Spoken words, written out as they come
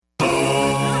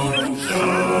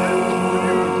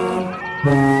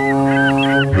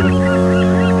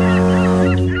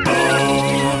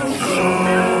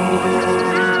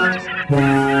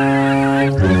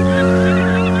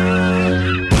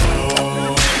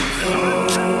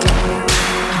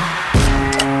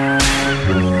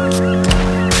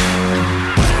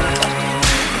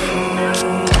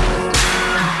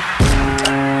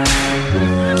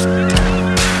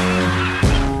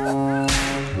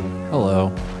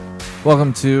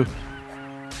Welcome to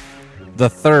the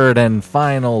third and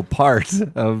final part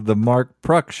of the Mark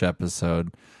Proksch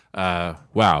episode.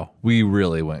 Wow, we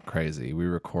really went crazy. We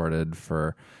recorded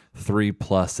for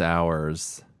 3+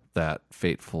 hours that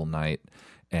fateful night,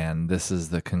 and this is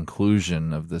the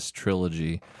conclusion of this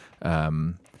trilogy.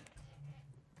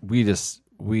 We just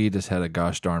had a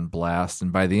gosh darn blast,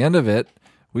 and by the end of it,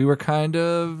 we were kind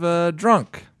of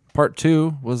drunk. Part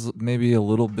 2 was maybe a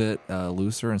little bit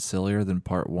looser and sillier than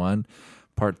part 1.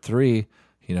 Part 3,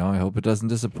 I hope it doesn't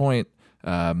disappoint.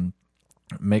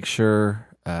 Make sure,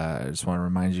 I just want to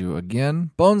remind you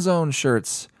again, Bone Zone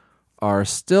shirts are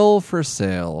still for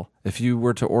sale. If you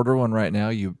were to order one right now,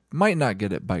 you might not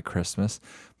get it by Christmas,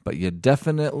 but you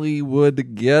definitely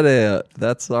would get it.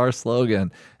 That's our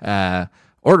slogan.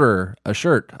 Order a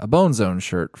shirt, a Bone Zone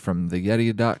shirt from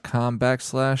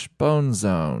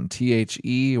theyeti.com/bonezone,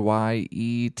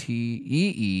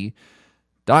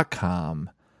 THEYETEE.com,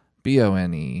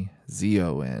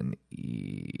 BONEZONE,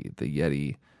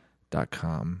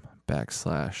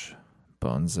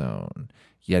 theyeti.com/bonezone.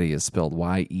 Yeti is spelled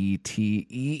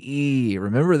YETEE.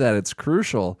 Remember that, it's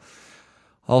crucial.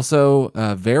 Also,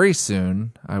 very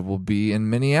soon, I will be in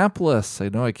Minneapolis. I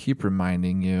know I keep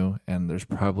reminding you, and there's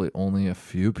probably only a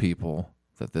few people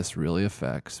that this really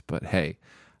affects. But hey,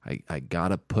 I got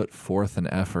to put forth an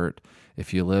effort.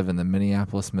 If you live in the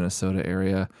Minneapolis, Minnesota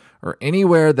area, or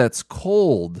anywhere that's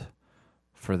cold,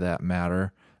 for that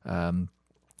matter,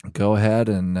 go ahead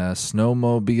and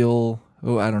snowmobile.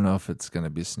 Oh, I don't know if it's going to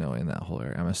be snowy in that whole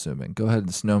area. I'm assuming. Go ahead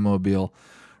and snowmobile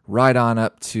right on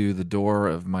up to the door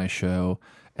of my show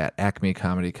at Acme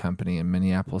Comedy Company in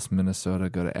Minneapolis, Minnesota.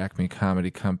 Go to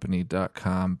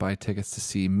acmecomedycompany.com. Buy tickets to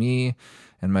see me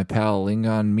and my pal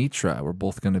Lingon Mitra. We're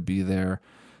both going to be there,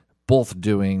 both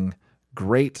doing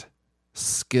great,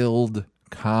 skilled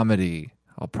comedy.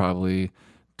 I'll probably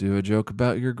do a joke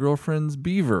about your girlfriend's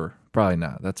beaver. Probably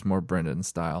not. That's more Brendan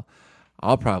style.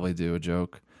 I'll probably do a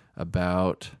joke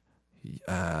about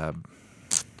a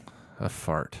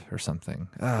fart or something.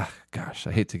 Gosh,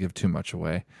 I hate to give too much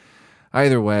away.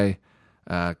 Either way,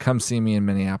 come see me in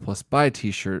Minneapolis. Buy a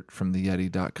t-shirt from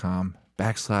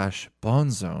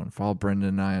theyeti.com/bonezone. Follow Brendan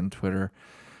and I on Twitter.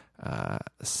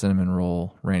 Cinnamon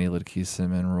Roll, Randy Lidkey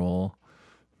Cinnamon Roll,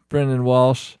 Brendan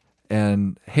Walsh.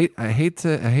 And I hate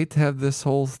to have this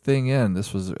whole thing end.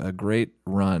 This was a great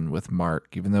run with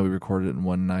Mark, even though we recorded it in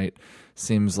one night.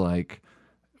 Seems like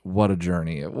what a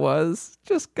journey it was.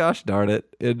 Just gosh darn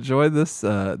it. Enjoy this,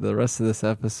 the rest of this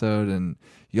episode, and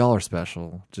y'all are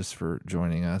special just for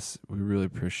joining us. We really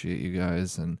appreciate you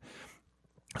guys. And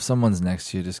if someone's next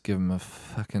to you, just give them a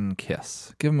fucking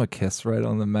kiss. Give them a kiss right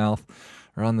on the mouth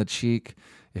or on the cheek.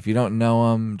 If you don't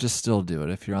know them, just still do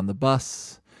it. If you're on the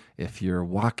bus, if you're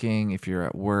walking, if you're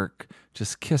at work,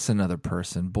 just kiss another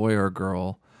person, boy or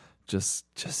girl. Just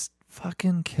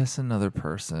fucking kiss another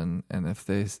person. And if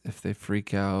they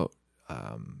freak out,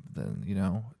 then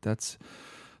that's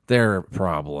their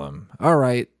problem. All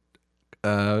right.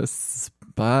 Bye.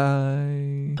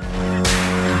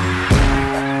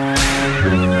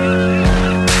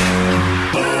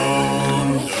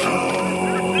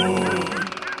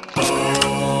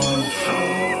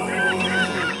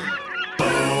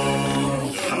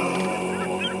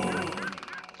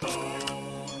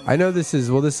 I know this is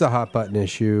a hot button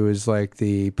issue, is like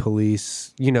the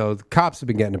police, the cops have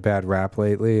been getting a bad rap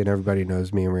lately, and everybody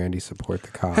knows me and Randy support the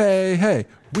cops. Hey,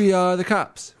 we are the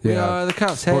cops. We Yeah. are the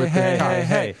cops. Support Hey, the cops.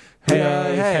 hey.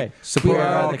 Support We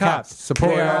are all the the cops. cops.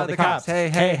 Support We all are the the cops. cops. Hey.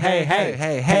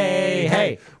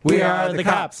 We are the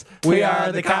cops. We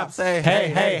are the cops.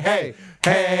 Hey.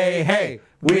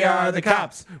 We are the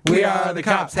cops. We are the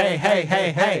cops.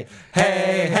 Hey.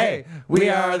 We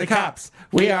are the cops.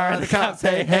 We are the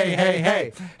cops. Hey.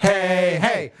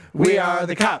 We are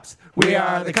the cops. We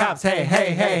are the cops.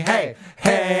 Hey.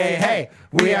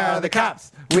 We are the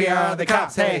cops. We are the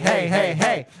cops.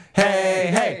 Hey.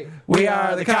 We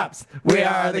are the cops. We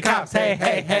are the cops.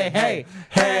 Hey.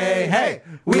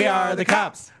 We are the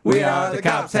cops. We are the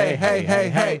cops.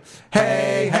 Hey.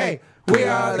 We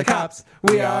are the cops.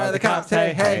 We are the cops.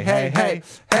 Hey.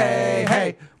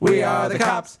 We are the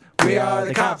cops. We are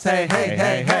the cops. Hey.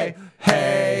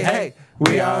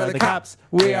 We are the cops.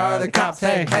 We are the cops.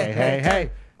 Hey.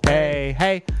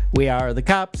 We are the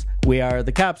cops. We are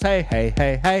the cops. Hey, hey,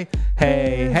 hey, hey.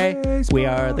 Hey, hey. We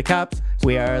are the cops.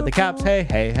 We are the cops. Hey,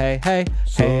 hey, hey, hey.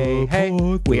 Hey, hey.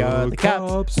 We are the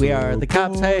cops. We are the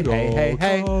cops. Hey, hey, hey,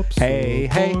 hey. Hey,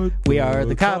 hey. We are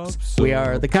the cops. We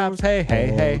are the cops. Hey, hey,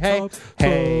 hey, hey.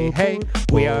 Hey, hey.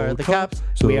 We are the cops.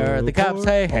 We are the cops.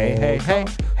 Hey, hey, hey, hey.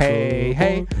 Hey,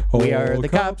 hey. We are the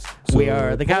cops. We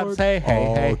are the cops. Hey, hey,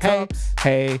 hey, hey.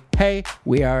 Hey, hey.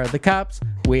 We are the cops.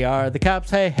 We are the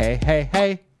cops. Hey, hey, hey,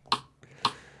 hey.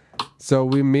 So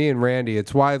me and Randy,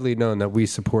 it's widely known that we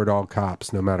support all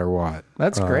cops, no matter what.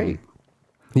 That's great.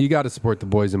 You got to support the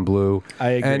boys in blue. I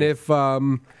agree. And if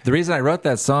The reason I wrote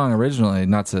that song originally,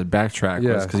 not to backtrack, was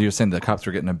Yeah. because you were saying the cops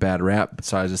were getting a bad rap,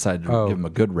 so I decided to give them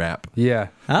a good rap. yeah,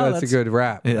 Oh, that's a good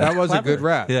rap. Yeah. That was Clever. a good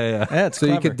rap. Yeah. That's So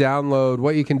you clever. could download.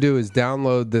 What you can do is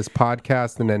download this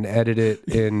podcast and then edit it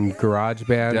in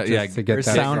GarageBand just to get or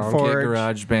that Sound song. for- Get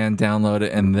GarageBand, download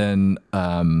it, and then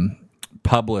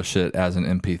publish it as an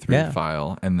MP3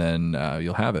 file, and then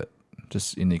you'll have it.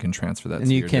 And you can transfer that And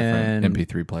to you your different can-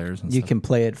 MP3 players. And You stuff. can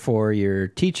play it for your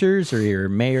teachers or your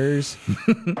mayors.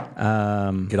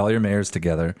 Get all your mayors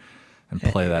together and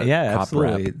play that Yeah, cop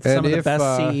absolutely. rap. Some And of the if,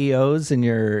 best CEOs in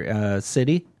your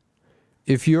city.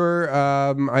 If you're,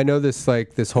 I know this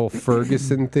whole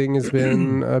Ferguson thing has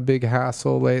been a big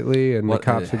hassle lately, and the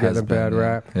cops are getting a bad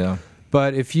rap. Yeah.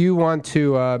 But if you want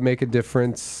to make a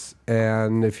difference,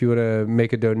 and if you want to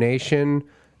make a donation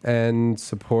and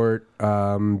support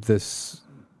this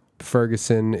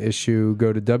Ferguson issue,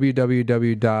 go to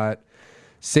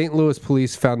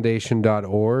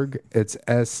www.stlouispolicefoundation.org. It's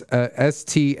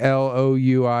STLOUISPO.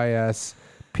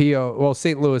 Well,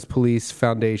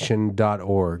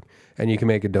 stlouispolicefoundation.org, and you can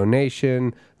make a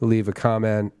donation, leave a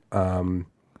comment, and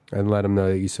let them know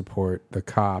that you support the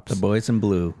cops. The boys in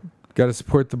blue. Got to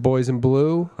support the boys in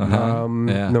blue,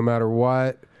 Yeah. no matter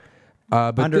what.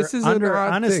 But this is an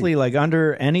odd honestly, thing. like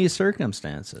under any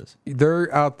circumstances.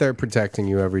 They're out there protecting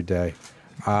you every day.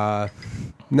 Now,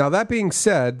 that being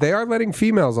said, they are letting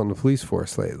females on the police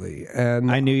force lately. And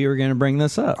I knew you were going to bring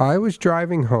this up. I was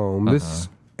driving home. This,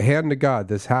 hand to God,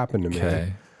 this happened to me.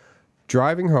 Okay.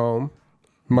 Driving home,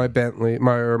 my Bentley,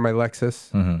 my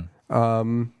Lexus,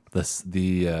 Mm-hmm.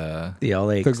 The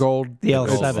LX. the gold. The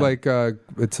L7. It's like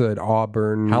it's an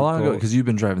auburn. how long ago? gold. Because you've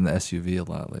been driving the SUV a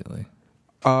lot lately.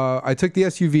 I took the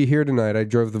SUV here tonight. I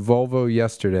drove the Volvo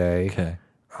yesterday. Okay.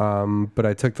 But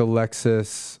I took the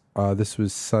Lexus. This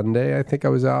was Sunday. I think I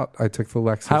was out. I took the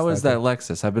Lexus. How is that day.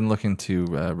 Lexus? I've been looking to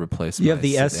replace. You my have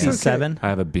the sedan. SC7? I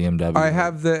have a BMW. I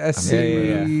have the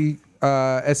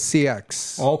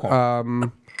SCX.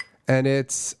 Okay. And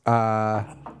it's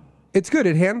good.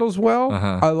 It handles well.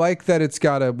 I like that it's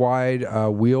got a wide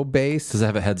wheelbase. Does it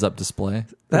have a heads-up display?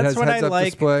 That's has what I heads-up like.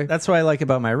 display. That's what I like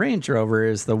about my Range Rover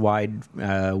is the wide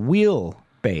wheel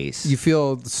base. You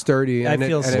feel sturdy. I and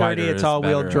feel and sturdy. wider It's is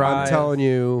all-wheel better. drive. I'm telling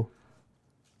you,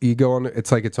 you go on.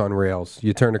 It's like it's on rails.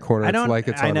 You turn a corner. I don't. It's like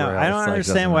it's I on know. rails. I don't like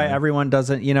understand doesn't why matter. everyone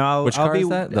doesn't. You know, I'll, Which I'll car be, is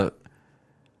that?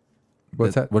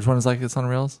 What's that? Which one is like it's on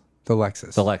rails? The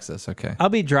Lexus. The Lexus. Okay. I'll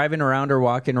be driving around or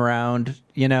walking around,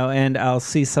 you know, and I'll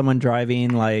see someone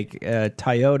driving like a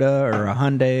Toyota or a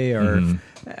Hyundai or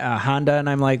a Honda, and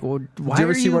I'm like, well, why you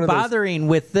ever are see you one of those- bothering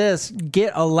with this?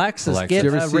 Get a Lexus, Lexus. get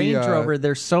Did you a ever see, Range Rover.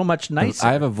 They're so much nicer.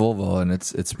 I have a Volvo and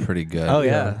it's pretty good. Oh,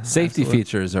 yeah. Safety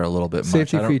features are a little bit much.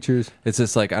 Safety I don't- features. It's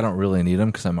just like I don't really need them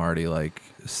because I'm already like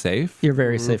safe. You're a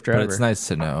very safe driver. But it's nice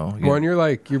to know. Well, and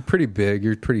you're pretty big.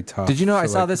 You're pretty tough. Did you know I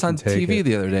so, saw like, this you on can take TV it.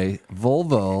 the other day?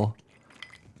 Volvo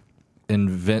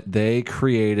they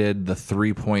created the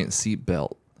 3-point seat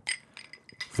belt.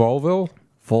 Volvo.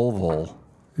 Volvo.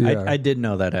 Yeah. I did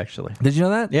know that actually. Did you know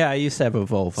that? Yeah, I used to have a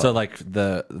Volvo. So like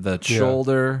the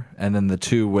shoulder and then the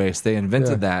two waists, they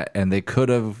invented that, and they could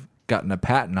have gotten a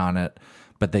patent on it,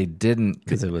 but they didn't.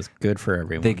 because it was good for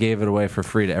everyone. They gave it away for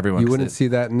free to everyone. You 'cause wouldn't see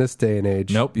that in this day and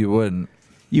age. Nope, you wouldn't.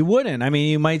 you wouldn't. I mean,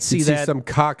 you might see You'd see that. some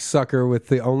cocksucker with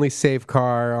the only safe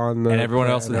car on the, And everyone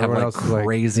else would have everyone like else is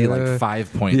crazy like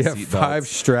 5-point yeah, seat 5 belts.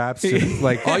 straps, just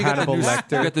like Oh, you got, Hannibal you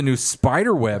Lecter. got the new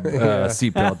spider web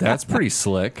seatbelt. That's pretty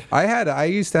slick. I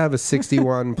used to have a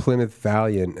 61 Plymouth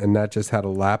Valiant, and that just had a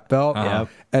lap belt, Yep.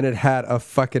 and it had a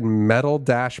fucking metal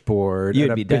dashboard. You'd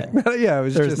and a be big dead. metal- yeah, it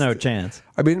was There's just no chance.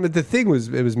 I mean, but the thing was,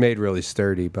 it was made really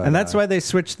sturdy, but And that's why they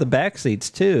switched the back seats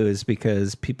too, is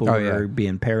because people Oh, were yeah.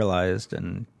 being paralyzed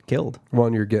and killed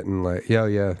one you're getting like, yeah,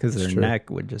 because it's their true. neck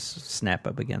would just snap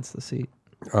up against the seat.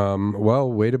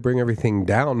 Well, way to bring everything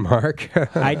down, Mark.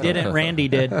 I didn't. Randy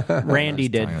did. Randy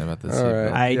did. Talking about this All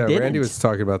seatbelt. right. I yeah, didn't. Randy was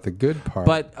talking about the good part.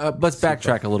 But let's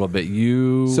backtrack a little bit.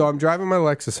 So I'm driving my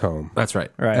Lexus home, That's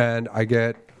right. Right. and I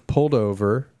get pulled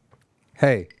over.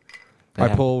 Hey, I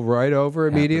pull right over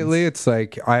immediately. It's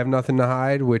like I have nothing to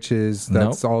hide, which is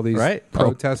that's all these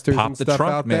protesters pop and the stuff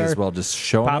trunk, out may there. as well just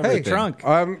show Pop them the trunk.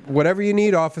 Whatever you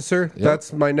need, officer.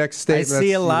 That's my next I statement.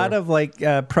 see a lot of like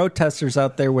protesters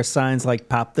out there with signs like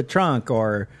 "Pop the trunk"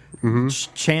 or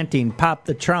chanting "Pop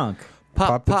the trunk."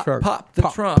 Pop the trunk. Pop the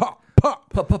trunk. Pop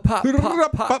the trunk. You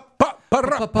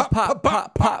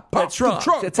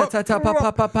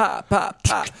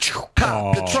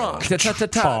gotta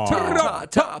top. You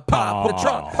gotta pop the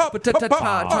trunk. Top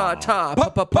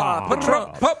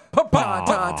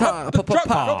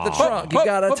the trunk. You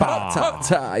gotta top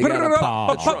the trunk. You gotta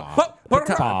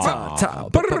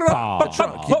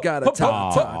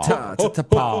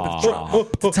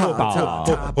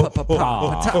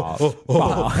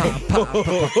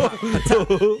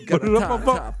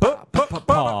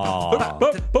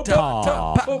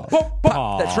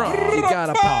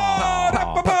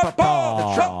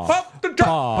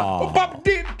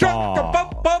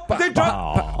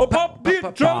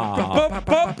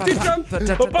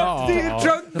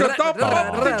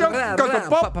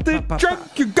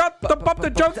You got to pop the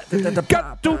trunk. You got to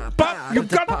pop. You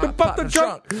got to pop the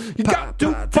trunk. You got to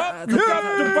pop. You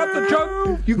got to pop the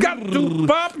trunk. You got to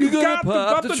pop. You got to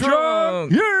pop the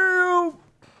trunk. Yeah.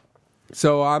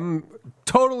 So I'm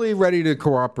totally ready to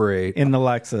cooperate In the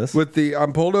Lexus. with the.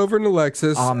 I'm pulled over in the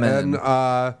Lexus, Amen.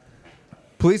 and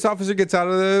police officer gets out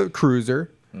of the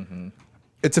cruiser.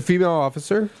 It's a female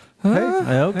officer.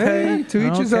 Okay. To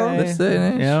each his own.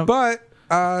 Yep. But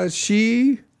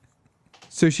she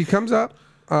comes up,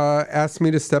 asks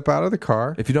me to step out of the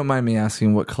car. If you don't mind me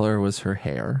asking, what color was her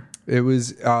hair? It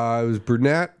was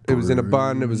brunette. It was in a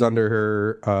bun. It was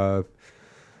under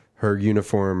her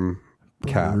uniform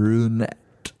cap. Brunette.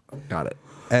 Got it.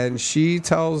 And she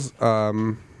tells, I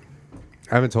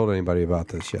haven't told anybody about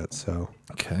this yet, so.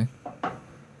 Okay.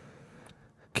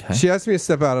 She asked me to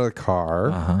step out of the car,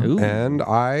 and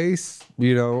I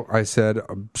said,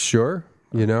 sure,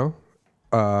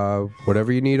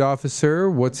 whatever you need, officer.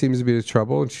 What seems to be the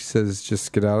trouble? And she says,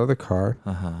 just get out of the car.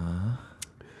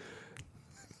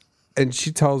 And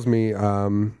she tells me,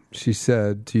 she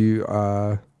said, do you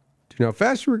know how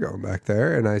fast you were going back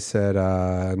there? And I said,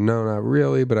 no, not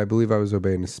really, but I believe I was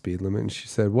obeying the speed limit. And she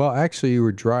said, well, actually, you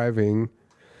were driving.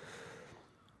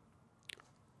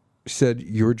 She said,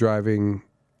 you were driving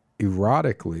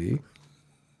erotically.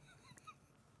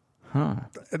 And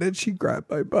then she grabbed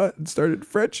my butt and started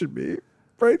Frenching me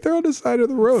right there on the side of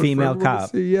the road. Female for everyone to cop.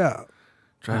 see. Yeah.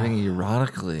 Driving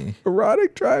erotically.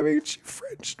 Erotic driving. And she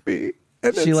Frenched me.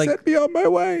 And then She, sent me on my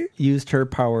way. Used her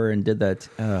power and did that.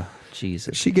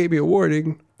 Jesus. She gave me a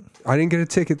warning. I didn't get a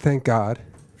ticket, thank God.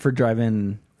 For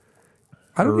driving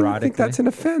I don't even think erotically? that's an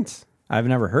offense. I've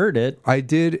never heard it. I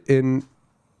did in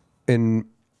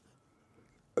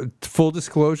full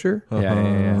disclosure.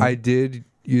 Yeah. I did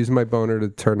use my boner to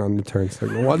turn on the turn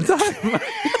signal one time.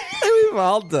 We've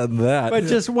all done that. But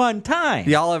just one time.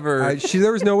 Y'all ever?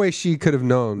 There was no way she could have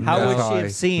known. How would that's she I-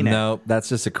 have seen it? No, that's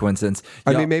just a coincidence.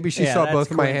 I mean, maybe she Yeah, saw that's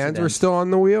both of my hands were coincidence. still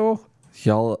on the wheel.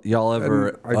 y'all ever?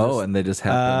 And I just- And they just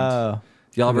happened.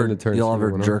 Y'all And then ever? the turn Y'all signal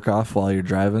ever went jerk off while you're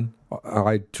driving?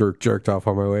 I jerked off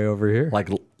on my way over here.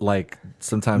 Like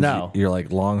sometimes No. you're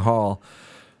like long haul.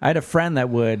 I had a friend that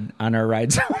would on our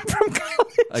rides home from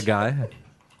college. A guy.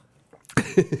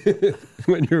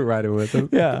 When you were riding with him.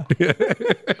 Yeah.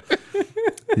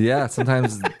 Yeah.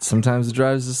 Sometimes the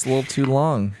drive's just a little too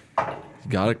long. You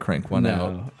gotta crank one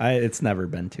out. No, it's never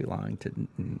been too long to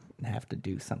have to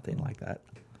do something like that.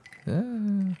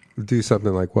 Do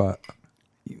something like what?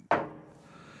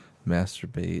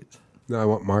 Masturbate. No, I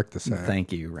want Mark to say it.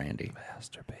 Thank you, Randy.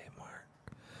 Masturbate, Mark.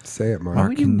 Say it, Mark. Why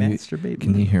would you can masturbate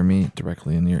Can me? you hear me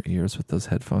directly in your ears with those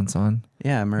headphones on?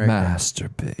 Yeah, I'm right.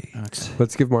 Masturbate. Okay.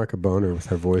 Let's give Mark a boner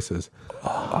with our voices.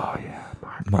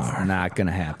 It's not going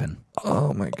to happen.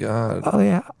 Oh my God. Oh,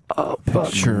 yeah.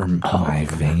 Picture my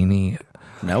veiny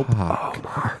Nope.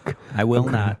 cock. I will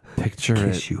not. Picture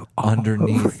it you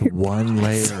underneath one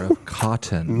layer of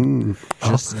cotton,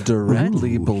 just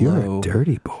directly below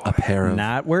dirty boy. a pair of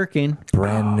Not working.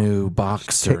 brand new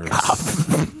boxers.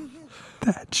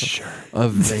 That shirt. A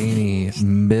veiny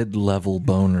mid-level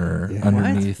boner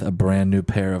underneath a brand new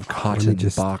pair of cotton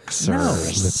just- boxers.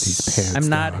 Slip these pants I'm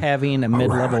not down. having a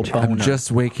mid-level boner. I'm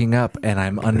just waking up and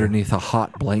I'm underneath a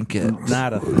hot blanket.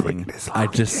 Not a thing. I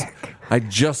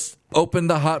just opened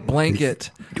the hot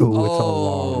blanket. Oh, it's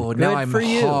all Oh, now Good I'm for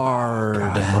you. hard.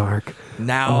 Mark.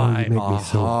 Now you I'm make me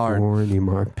so hard. horny,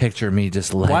 Mark. Picture me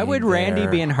just laying Why would Randy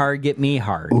there. being hard get me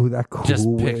hard? Ooh, that cool. Just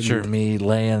wind. picture me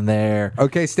laying there.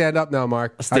 Okay, stand up now,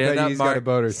 Mark. I Stand bet up, he's got a Mark.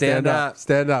 boner. Stand up.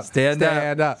 Stand up. Stand up.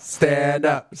 Stand up. Stand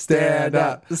up. Stand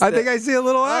up. I think I see a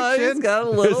little action. He's got a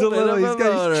There's little bit of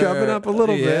a he's chubbing up a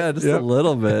little bit. Yeah, just Yep. a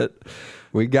little bit.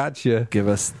 We got you. Give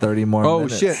us 30 more Oh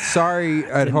minutes. shit! Sorry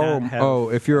at Did not home. have Oh,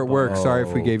 if you're at work, sorry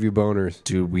if we Oh. gave you boners.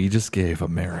 Dude, we just gave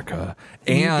America.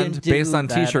 You And didn't do based on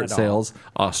that t-shirt at all. sales,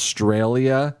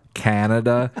 Australia,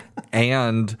 Canada,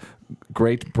 and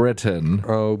Great Britain.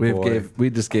 Oh, boy. We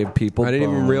just gave people I didn't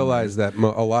even boners. realize that a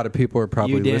lot of people are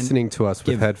probably You didn't listening to us with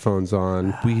give- headphones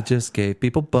on. We just gave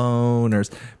people boners.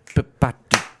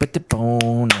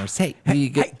 Boners. Hey, we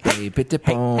get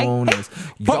boners.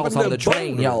 Y'all's on the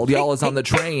train. Y'all is on the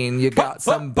train. You got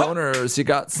some boners. You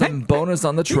got some boners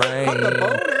on the train.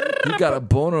 You got a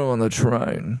boner on the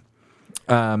train.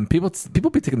 People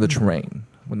be taking the train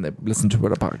when they listen to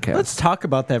our podcast. Let's talk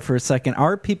about that for a second.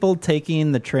 Are people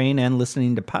taking the train and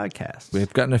listening to podcasts?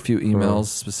 We've gotten a few emails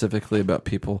specifically about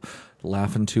people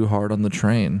laughing too hard on the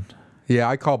train. Yeah,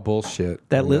 I call bullshit.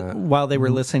 That on that. while they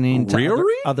were listening to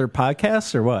Really? other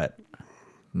podcasts or what?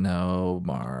 No,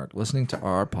 Mark. Listening to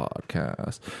our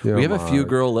podcast. Yeah, we have a few Mark.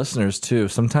 girl listeners too.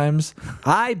 Sometimes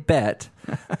I bet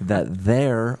that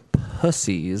their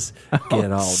pussies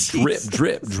get all drip,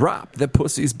 drip, drop. The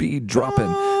pussies be dropping.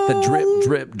 The drip,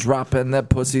 drip, dropping. The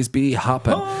pussies be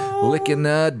hopping. Licking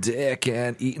a dick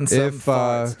and eating some If,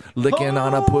 farts. Licking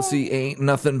on a pussy ain't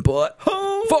nothing but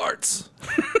farts.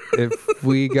 If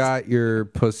we got your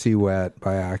pussy wet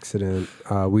by accident,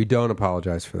 we don't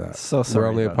apologize for that. So sorry. We're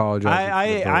only about it.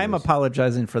 apologizing. I'm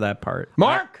apologizing for that part.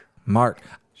 Mark.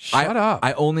 Shut up.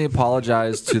 I only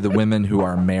apologize to the women who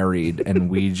are married, and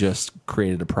we just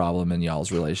created a problem in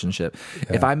y'all's relationship.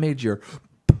 If I made your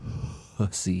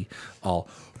pussy all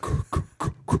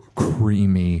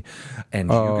creamy and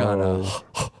you got a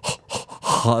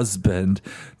husband,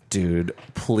 dude,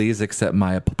 please accept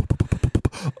my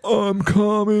I'm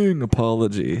coming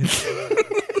apology.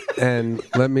 And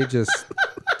let me just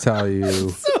tell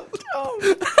you,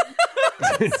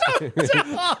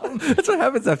 That's what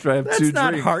happens after I have That's two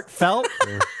not drinks. heartfelt.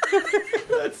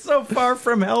 That's so far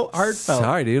from heartfelt.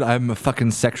 Sorry, dude. I'm a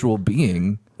fucking sexual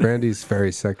being. Randy's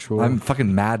very sexual. I'm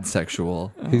fucking mad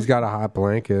sexual. He's got a hot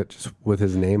blanket just with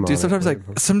his name on Dude,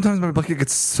 it. sometimes my blanket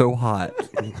gets so hot.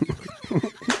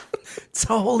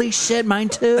 So holy shit, mine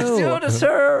too.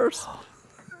 deserves.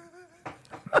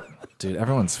 Dude,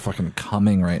 everyone's fucking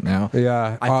coming right now.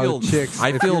 Yeah, I feel chicks. I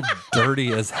if feel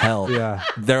dirty as hell. Yeah.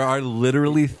 There are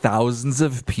literally thousands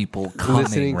of people coming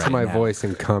listening to right my now. voice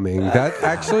and coming. That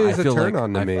actually is I a feel turn like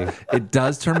on to me. It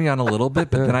does turn me on a little bit,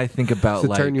 but then I think about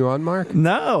Does it turn you on, Mark?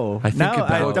 No, I think no,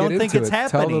 about- I Well, don't get think into it's it.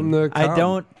 Tell happening. them to I come.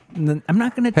 don't. I'm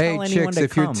not going to tell Hey, anyone chicks, to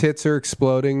if come. your tits are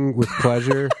exploding with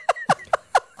pleasure,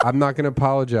 I'm not going to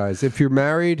apologize. If you're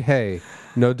married, hey,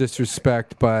 no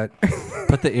disrespect, but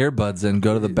put the earbuds in,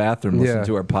 go to the bathroom, listen Yeah.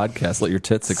 to our podcast, let your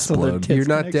tits So their explode. tits you're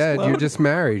not can dead. explode? You're just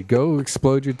married. Go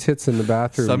explode your tits in the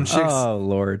bathroom. Some chicks Oh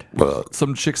Lord.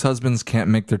 some chicks' husbands can't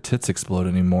make their tits explode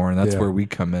anymore, and that's Yeah. where we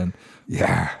come in.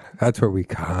 Yeah, that's where we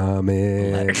come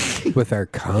in with our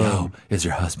cum. Yo, is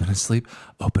your husband asleep?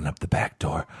 Open up the back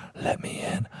door. Let me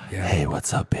in. Yeah. Hey,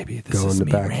 what's up, baby? This Go is in the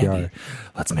me, backyard. Randy.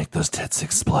 Let's make those tits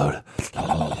explode.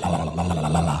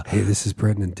 Hey, this is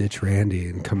Brendan. Ditch Randy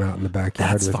and come out in the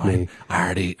backyard That's with fine. me.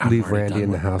 I'm Leave already Randy done in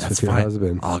the with- house that's with your fine.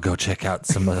 husband. I'll go check out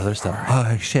some other stuff.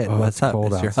 Oh shit! Oh, what's it's up?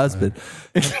 cold It's your outside. husband.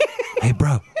 Hey,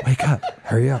 bro, wake up!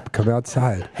 Hurry up, come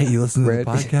outside. Hey, you listen to Randy,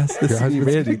 the podcast? This your is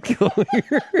me, husband's Randy.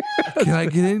 Can I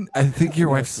get in? I think your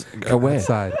wife's away.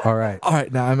 Outside. All right. All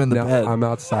right, now I'm in the Now bed. I'm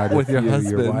outside with your you,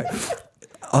 husband. Your wife.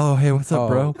 Oh, hey, what's up,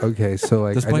 bro? Okay, so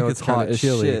like This I know blanket's it's kind hot of as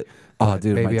chilly. shit. Oh,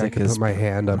 dude, maybe my I dick can is put my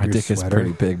hand up my your dick is sweater.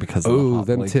 pretty big because of the Ooh, hot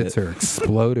them blanket. tits are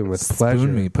exploding with pleasure.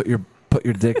 Spoon me. Put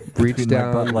your dick Reach between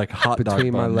down my butt like hot dog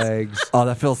between my buns. legs. Oh,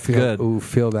 that feels Feel, good. Ooh,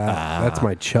 feel that. That's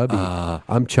my chubby.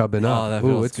 I'm chubbing up. Oh, that Ooh,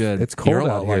 feels it's good. It's cold You're a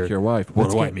lot out here. like your wife. What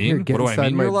Let's do I get- mean? here, get What do I inside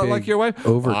mean? my You're a lot big like your wife.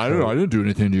 overcoat. I don't know. I didn't do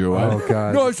anything to your wife. Oh,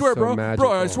 God, No, I it's swear, so bro. magical.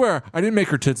 Bro, I swear. I didn't make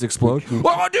her tits explode.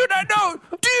 Oh, dude, I know.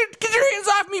 Dude, get your hands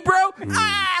off me, bro.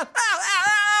 Ah, ah,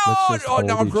 ah, Let's just oh,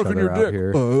 now hold I'm each crushing other your out dick.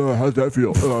 here. How's that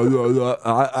feel?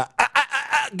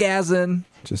 Gazzing.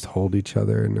 Just hold each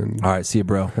other and then All right, see you,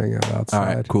 bro. hang out All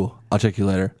outside. right, cool. I'll check you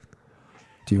later.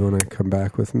 Do you want to come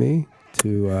back with me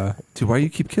to? Dude, why do you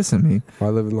keep kissing me? I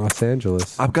live in Los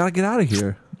Angeles. I've got to get out of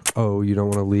here. Oh, you don't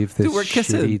want to leave this Dude, we're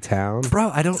kissing. shitty town?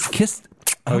 Bro, I don't kiss.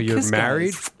 I Oh, don't you're kiss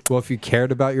married? guys. Well, if you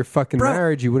cared about your fucking Bro,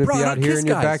 marriage, you wouldn't bro, be I out don't here kiss in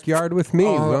your guys. backyard with me.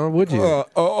 Well, would you?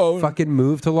 Fucking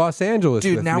move to Los Angeles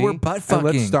Dude, with now me, we're butt and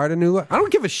let's fucking. start a new life. I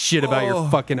don't give a shit about your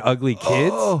fucking ugly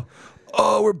kids.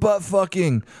 Oh, we're butt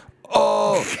fucking.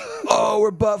 Oh,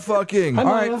 we're butt fucking. All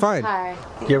right, fine. Hi.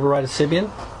 You ever ride a Sibian?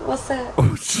 What's that?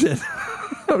 Oh shit!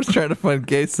 I was trying to find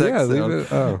gay sex. Yeah, leave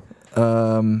sound. it.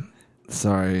 Oh.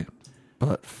 Sorry,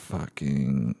 butt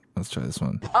fucking. Let's try this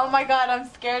one. Oh my god, I'm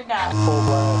scared now.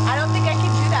 I don't think I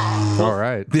can do that. All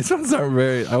right. These ones aren't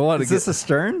very. I want to Is get this a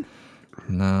Stern?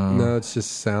 no. No, it's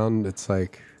just sound. It's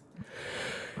like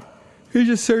he's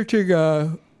just searching.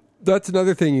 That's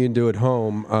another thing you can do at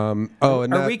home.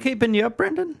 And Are we keeping you up,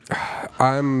 Brendan?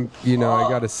 I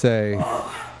gotta say,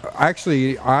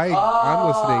 actually, I'm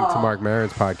listening to Mark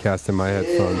Maron's podcast in my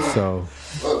headphones, so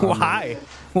Why?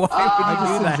 Why would I you do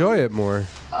just that? enjoy it more.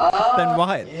 Then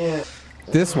what?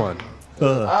 This one,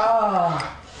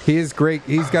 he is great.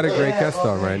 He's got a great guest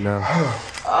on right now.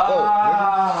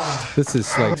 This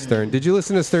is like Stern. Did you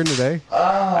listen to Stern today?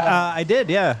 I did,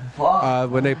 yeah.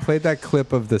 When they played that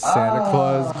clip of the Santa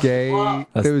Claus gay,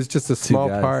 it was just a small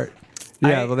guys. part.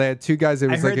 Yeah, well, they had two guys. It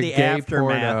I was heard like a the gay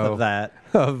aftermath porno of that.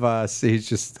 of us. He's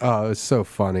just, it was so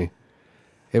funny.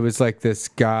 It was like this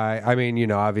guy. I mean,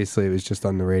 obviously it was just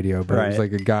on the radio, but it was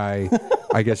Right. like a guy,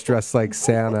 I guess, dressed like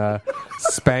Santa,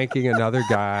 spanking another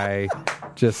guy,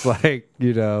 just like,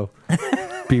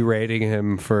 berating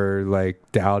him for like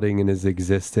doubting in his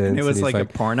existence. And it was he's like a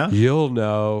porno? You'll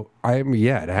know.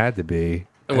 Yeah, it had to be.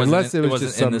 Unless it was wasn't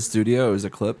just in some. the studio. It was a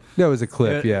clip. No, it was a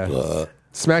clip. Yeah.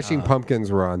 Smashing Pumpkins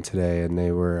were on today, and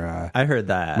they were. I heard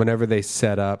that. Whenever they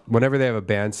have a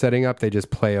band setting up, they just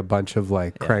play a bunch of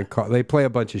like they play a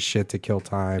bunch of shit to kill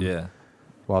time. Yeah.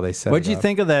 While they set. What'd you up.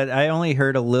 think of that? I only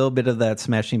heard a little bit of that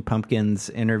Smashing Pumpkins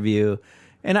interview.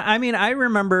 And I mean, I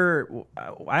remember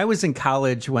I was in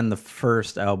college when the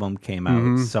first album came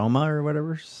out, Soma or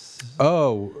whatever.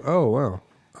 Oh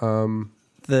wow.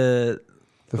 The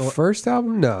first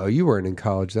album? No, you weren't in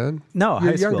college then. No,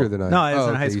 You're high school. younger than I am. No, I was in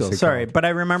okay, high you school. said Sorry, college. but I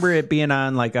remember it being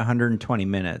on like 120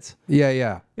 minutes.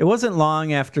 Yeah. It wasn't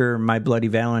long after My Bloody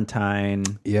Valentine,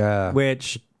 Yeah.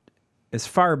 which is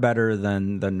far better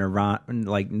than the Nirvana,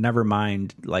 like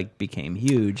Nevermind, like became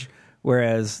huge.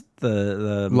 Whereas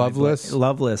the Loveless?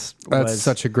 Loveless That's was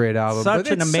such a great album. such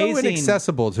but an it's amazing. so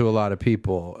inaccessible to a lot of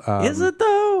people. Is it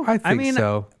though? I think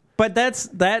so. But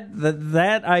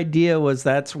that idea was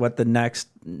that's what the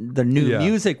new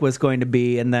music was going to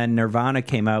be, and then Nirvana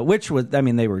came out, which was, I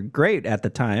mean, they were great at the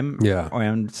time,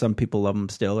 and some people love them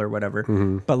still or whatever.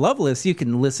 But Loveless, you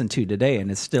can listen to today,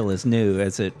 and it's still as new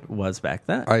as it was back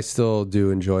then. I still do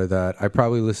enjoy that. I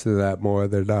probably listen to that more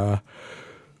than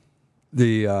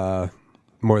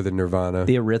Nirvana.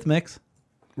 The Eurythmics.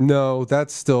 No,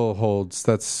 that still holds.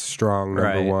 That's strong number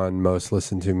Right. one most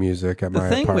listened to music at my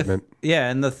Thing apartment.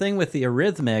 and the thing with the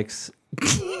Eurythmics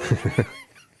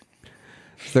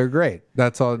They're great.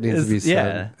 That's all it needs to be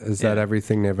said. yeah, Is that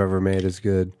everything they've ever made is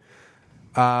good.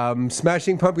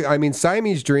 Smashing Pumpkins. I mean,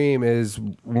 Siamese Dream is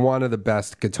one of the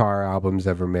best guitar albums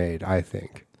ever made, I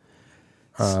think.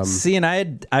 See, and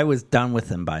I was done with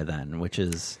them by then, which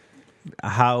is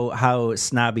how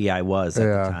snobby I was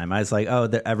at the time. I was like,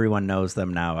 everyone knows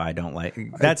them now. I don't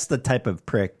like. That's the type of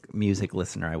prick music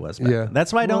listener I was back then.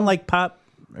 That's why I don't like pop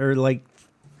or like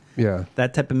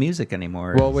that type of music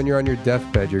anymore. Well, when you're on your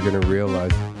deathbed, you're going to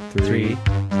realize 3,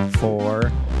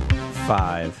 4,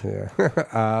 5. Yeah.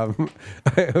 I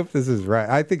hope this is right.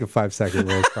 I think a 5-second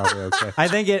rule is probably okay. I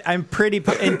think I'm pretty.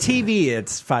 In TV,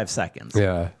 it's 5 seconds.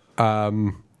 Yeah.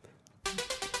 2,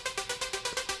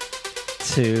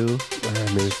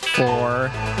 4,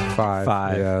 5.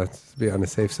 Yeah, let's be on the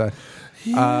safe side.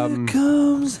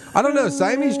 Comes. I don't know.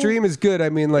 Siamese Dream is good. I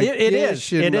mean, like It is.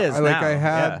 Gish and It is Like now, I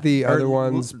had the Or other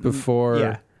ones before.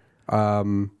 Yeah.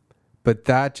 But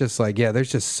that just like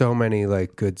there's just so many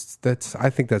like good. I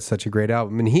think that's such a great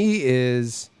album, and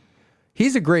he's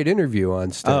a great interview on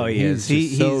stuff. Oh, he is.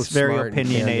 He's so He's very smart and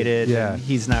opinionated. candid. Yeah. And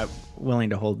he's not willing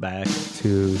to hold back.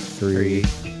 2, 3,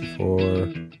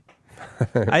 4.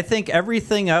 I think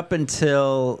everything up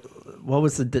until what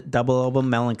was the double album,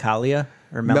 Melancholia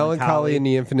or Melancholy and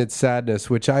the Infinite Sadness,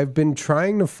 which I've been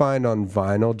trying to find on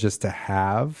vinyl just to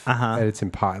have, and it's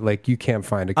impossible. Like you can't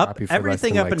find a copy for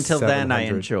everything less up than, like, until then I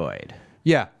 700. enjoyed.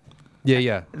 Yeah.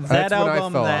 That That's when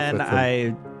album, I fell then off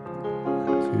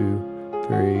with 2,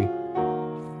 3,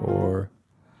 4.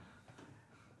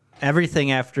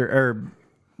 Everything after or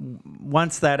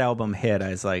once that album hit, I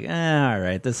was like, all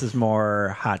right, this is more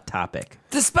Hot Topic.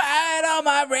 Despite all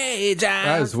my rage,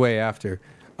 That was way after.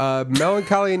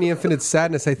 Melancholy and the Infinite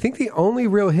Sadness. I think the only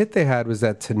real hit they had was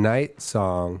that Tonight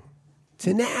song.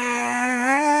 Tonight.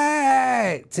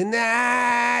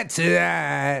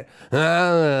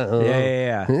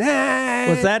 Yeah. Tonight.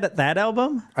 Was that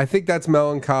album? I think that's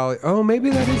Melancholy. Oh, maybe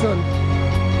that is on.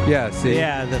 Yeah, see.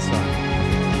 Yeah, this one.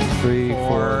 3, 4,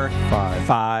 4, 5.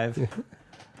 5.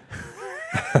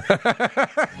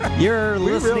 You're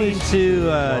listening to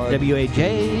WAJ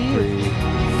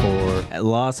 3, 4.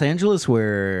 Los Angeles,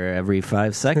 where every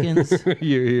 5 seconds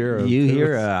You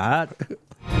hear a hot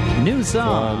new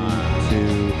song. 1,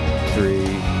 2, 3,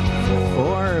 4.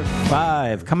 4,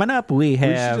 5. Coming up, we We should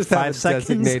have just 5 have a seconds.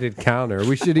 designated counter.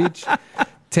 We should each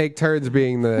take turns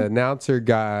being the announcer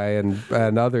guy and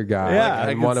another guy. Yeah,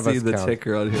 and one of us the count.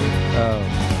 ticker on here.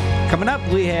 Oh. Coming up,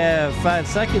 we have 5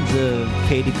 seconds of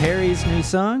Katy Perry's new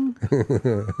song.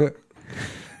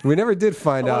 We never did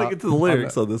find I out. want to get to the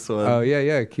lyrics on this one. Oh,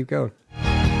 yeah, keep going.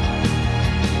 It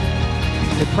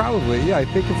probably, I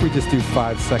think if we just do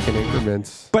 5-second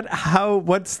increments. But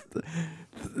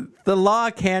the law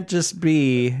can't just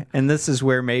be, and this is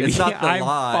where maybe It's not the I'm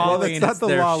law. falling. Well, it's not the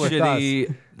their law with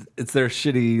shitty, It's their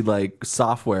shitty like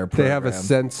software program. They have a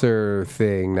sensor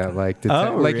thing that like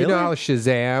detect, Oh, like you know really? how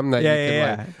Shazam that Yeah, you can yeah,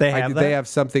 like yeah. They like, have they that? have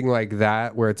something like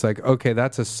that where it's like, okay,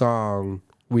 that's a song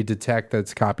we detect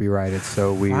that's copyrighted,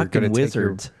 so we are Fucking going to take your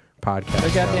wizards. podcast.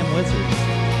 They're goddamn wizards.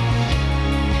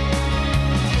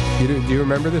 Do you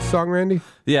remember this song, Randy?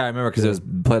 Yeah, I remember because it was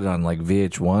played on like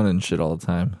VH1 and shit all the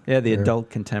time. Yeah, the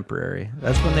adult contemporary.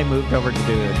 That's when they moved over to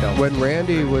do adult. When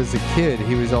Randy was a kid,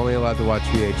 he was only allowed to watch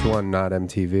VH1, not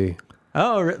MTV.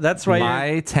 Oh, that's why you're,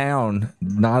 My town,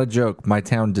 not a joke. My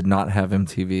town did not have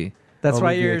MTV. that's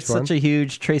why only you're VH1? such a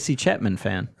huge Tracy Chapman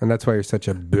fan. And that's why you're such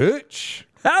a bitch.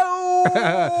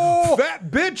 Oh,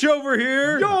 Fat bitch over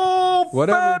here. yo,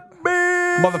 Whatever. fat bitch.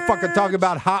 Motherfucker talking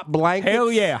about hot blankets.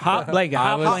 Hell yeah, hot blanket,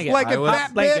 hot was- blanket, Like a hot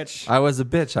fat blanket. bitch. I was a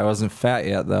bitch. I wasn't fat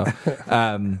yet though.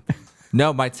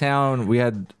 No, my town. We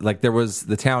had like there was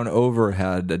the town over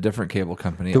had a different cable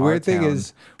company. The Our weird thing town,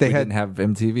 is they we had- didn't have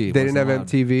MTV. They didn't have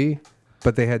Wasn't allowed. MTV,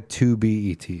 but they had 2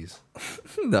 BETs.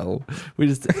 No, we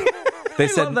just. They I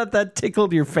said love that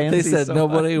tickled your fancy. they said so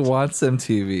nobody much. wants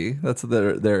MTV. That's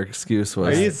what their excuse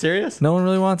was. Are you serious? No one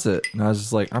really wants it. And I was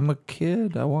just like, I'm a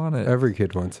kid. I want it. Every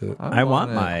kid wants it. I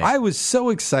want it. my. I was so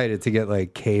excited to get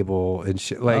like cable and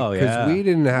shit. Like, oh because yeah, we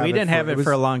didn't have we didn't have it was-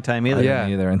 for a long time either. I Yeah.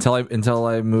 didn't either until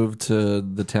I moved to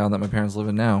the town that my parents live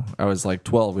in now. I was like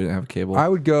 12. We didn't have cable. I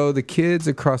would go. The kids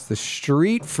across the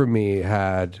street from me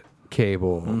had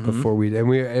cable before and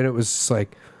it was just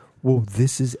like, well,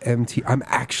 this is MTV. I'm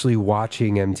actually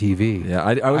watching MTV. yeah,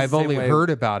 I was I've the same only way- heard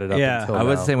about it up Yeah. until I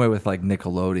was now. the same way with like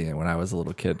Nickelodeon when I was a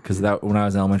little kid because that when I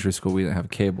was in elementary school we didn't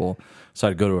have cable, so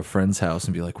I'd go to a friend's house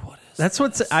and be like, "What is?" That's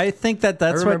what's. I think that's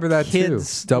I remember what that too.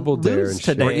 kids Double Dare lose and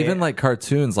shit. today. Or even like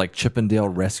cartoons like Chip and Dale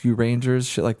Rescue Rangers,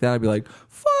 shit like that. I'd be like,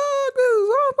 "Fuck this!"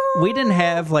 we didn't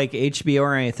have like HBO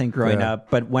or anything growing Yeah. up,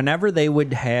 but whenever they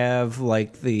would have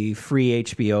like the free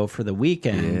HBO for the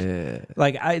weekend,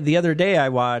 like the other day I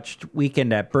watched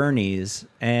Weekend at Bernie's,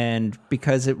 and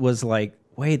because it was like,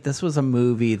 wait, this was a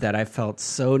movie that I felt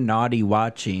so naughty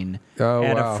watching Oh,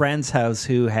 at wow. a friend's house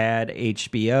who had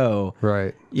HBO,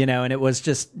 Right. you know, and it was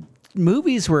just.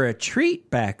 Movies were a treat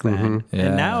back then, Yeah.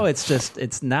 and now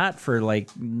it's not for like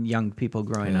young people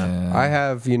growing up. I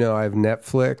have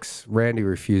Netflix. Randy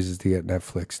refuses to get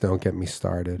Netflix. Don't get me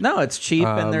started. No, it's cheap,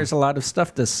 and there's a lot of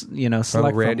stuff to select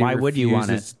from. Randy Why would you want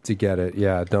it? refuses to get it?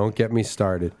 Yeah, don't get me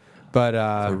started. But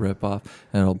A rip off,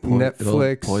 and it'll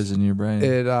Netflix, poison your brain.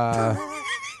 It.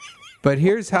 But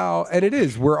here's how, and it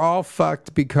is. We're all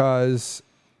fucked because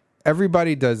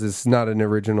everybody does this. Not an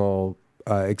original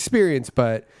experience,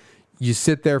 but you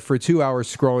sit there for 2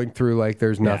 hours scrolling through like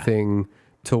there's nothing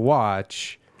to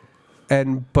watch.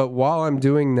 But while I'm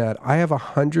doing that, I have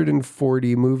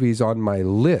 140 movies on my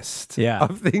list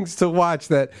of things to watch.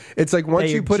 That it's like once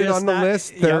They you put it just on the not-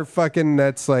 list, they're yep. fucking.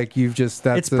 That's like that's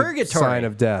It's a purgatory. sign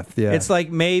of death. Yeah, It's like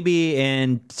maybe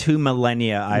in 2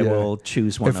 millennia I will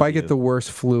choose one. If I get the worst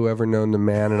flu ever known to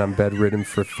man and I'm bedridden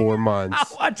for 4 months,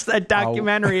 I'll watch that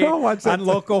documentary I'll watch that on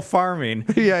local farming.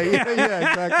 yeah,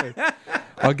 exactly.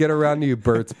 I'll get around to you,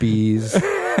 Burt's Bees.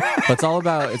 But it's all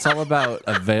about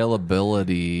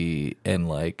availability and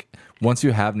like once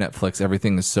you have Netflix,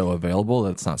 everything is so available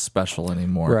that it's not special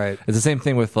anymore. Right. It's the same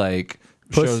thing with like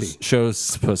Pussy.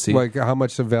 shows pussy. Like how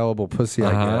much available pussy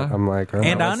I get. I'm like, oh,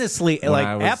 And honestly, when like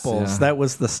I was- apples, yeah. that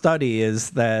was the study.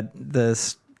 Is that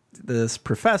this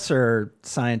professor,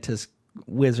 scientist,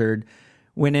 wizard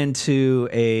went into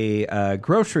a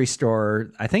grocery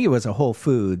store. I think it was a Whole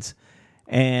Foods,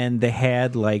 and they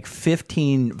had like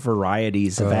 15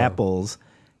 varieties of apples,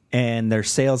 and their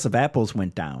sales of apples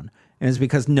went down. And it's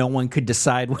because no one could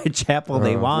decide which apple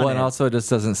they wanted. well, and also it just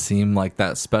doesn't seem like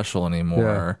that special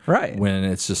anymore. Yeah. Right. When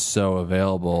it's just so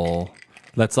available.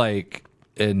 That's like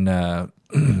in I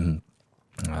don't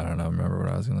know, remember what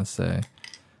I was gonna say.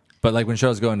 But like when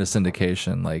shows go into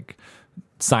syndication, like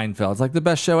Seinfeld. It's like the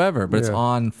best show ever, but it's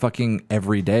on fucking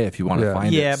every day if you want to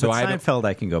find it. Yeah, So but I don't- Seinfeld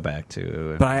I can go back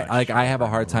to. But I have a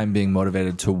hard time being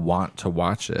motivated to want to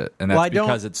watch it, and that's Well, I don't-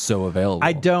 because it's so available.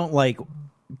 I don't like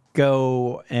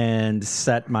go and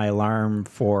set my alarm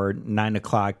for 9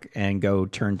 o'clock and go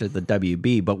turn to the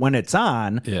WB. But when it's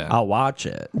on, I'll watch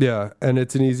it. Yeah, and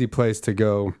it's an easy place to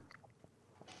go.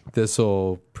 This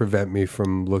will prevent me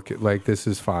from looking like this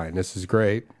is fine. This is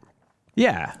great.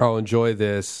 Yeah. I'll enjoy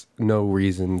this. No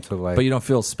reason to like. But you don't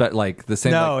feel like the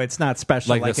same. No, like, it's not special.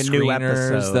 like Like the a new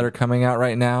screeners episode that are coming out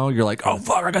right now. You're like, oh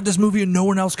fuck, I got this movie and no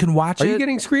one else can watch Are it. you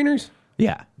getting screeners?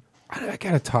 Yeah. I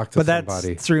gotta talk to But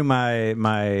somebody. that's through my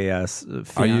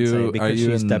fiance because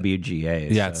she's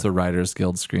WGA. Yeah, so. it's the Writers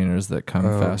Guild screeners that come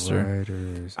faster.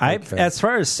 Writers. I Okay. as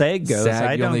far as SAG goes, SAG,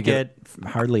 I you don't only get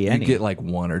hardly any. You get like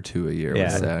 1 or 2 a year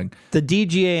with SAG. The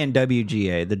DGA and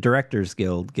WGA, the Directors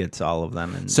Guild, gets all of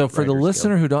them. And So for the Writers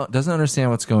listener Guild. who doesn't understand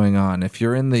what's going on, if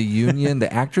you're in the union,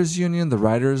 the actors union, the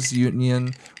writers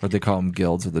union, or they call them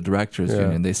guilds, or the directors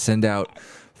union, they send out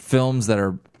films that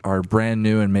are brand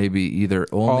new and maybe either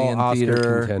only All in Oscar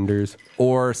theater contenders.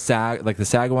 or SAG. Like the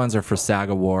SAG ones are for SAG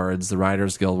awards, the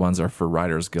Writers Guild ones are for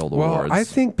Writers Guild awards. Well, I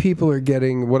think people are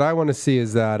getting. What I want to see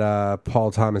is that Paul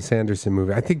Thomas Anderson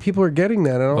movie. I think people are getting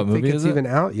that. I don't What think movie it's is it? even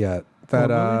out yet.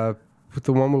 That with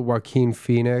the one with Joaquin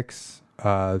Phoenix,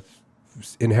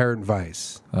 Inherent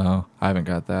Vice. Oh, I haven't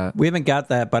got that. We haven't got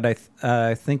that, but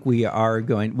I think we are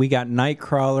going. We got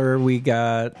Nightcrawler, we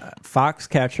got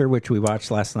Foxcatcher, which we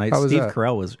watched last night. How was Steve that?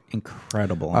 Carell was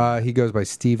incredible. He goes by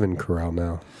Stephen Carell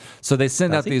now. So they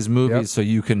send out these movies Yep. so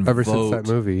you can Ever vote. since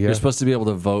that movie, yeah. You're supposed to be able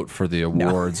to vote for the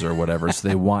awards or whatever. So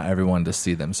they want everyone to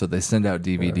see them. So they send out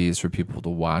DVDs for people to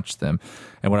watch them.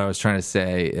 And what I was trying to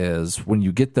say is when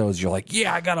you get those, you're like,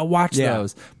 yeah, I got to watch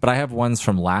those. But I have ones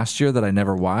from last year that I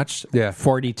never watched. Yeah.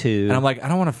 42. And I'm like, I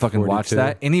don't want to fucking watch 42.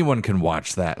 that. Anyone can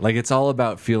watch that. Like, it's all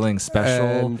about feeling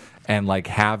special and like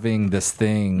having this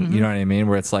thing, you know what I mean?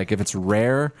 Where it's like, if it's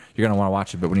rare, you're going to want to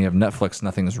watch it. But when you have Netflix,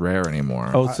 nothing's rare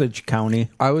anymore. Osage County.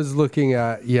 I was looking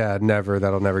at never.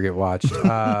 That'll never get watched.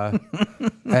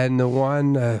 And the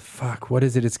one, what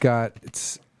is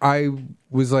it? I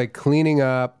was like cleaning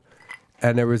up,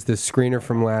 and there was this screener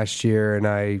from last year, and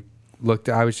I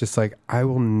was just like, I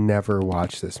will never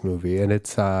watch this movie, and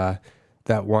it's that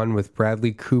one with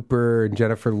Bradley Cooper and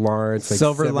Jennifer Lawrence, like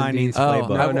Silver 70s. Linings Oh,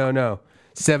 Playbook. No,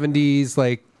 70s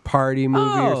like party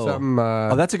movie or something.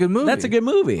 Oh, that's a good movie. That's a good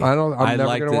movie. I'm never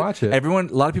liked gonna watch it. A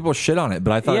lot of people shit on it,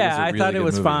 but I thought it was a I really thought it good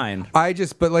was movie. fine.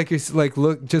 But like you're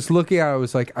like just looking at it, I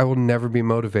was like, I will never be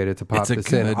motivated to pop It's a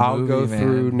this in. good I'll movie, go man.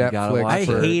 through You gotta Netflix. watch I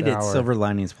for an hated hour. Silver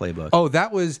Linings Playbook. Oh,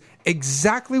 that was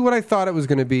exactly what I thought it was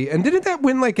going to be. And didn't that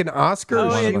win like an Oscar? or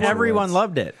and something? everyone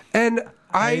loved it. And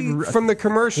from the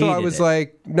commercial, I hated was it.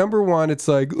 like, number one, it's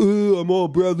like, "Ooh, I'm all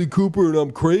Bradley Cooper and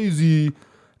I'm crazy.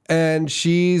 And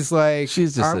she's like,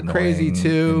 She's just I'm crazy annoying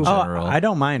too. in general. I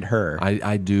don't mind her.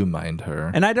 I do mind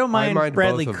her. And I don't mind, mind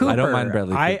Bradley both of them. Cooper. I don't mind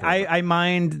Bradley Cooper. I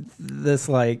mind this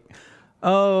like,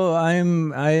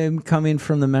 I'm coming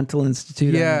from the mental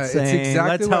institute. Yeah, and it's saying, exactly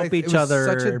let's what help it each was other.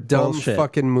 Such a dumb bullshit.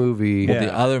 fucking movie. Well,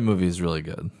 the other movie is really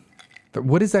good.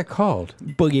 What is that called?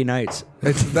 Boogie Nights.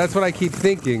 That's what I keep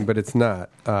thinking, but it's not.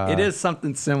 It is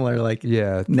something similar, like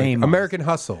Yeah, name like American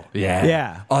Hustle. Yeah.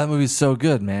 Yeah. Oh, that movie's so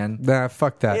good, man. Nah,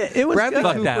 fuck that. It was Bradley good.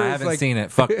 Fuck that. I Cooper is haven't like- seen it.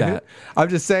 Fuck that. I'm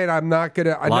just saying, I'm not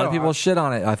gonna. A lot of people shit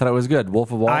on it. I thought it was good. Wolf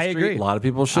of Wall I Street. agree. A lot of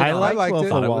people shit I on liked it. liked Wolf it.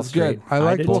 of Thought it Wall was Street. good. I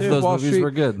like did both too. of those Wall movies Street,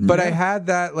 were good. but Yeah. I had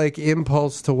that like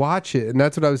impulse to watch it, and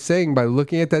that's what I was saying by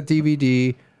looking at that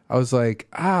DVD. I was like,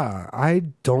 I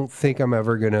don't think I'm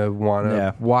ever gonna want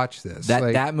to watch this.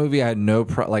 That movie, I had no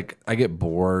like. I get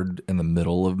bored in the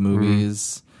middle of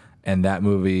movies, and that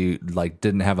movie like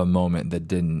didn't have a moment that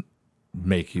didn't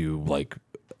make you like.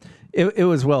 It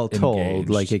was well told, Engaged.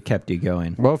 like it kept you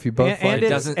going. Well, if you both and,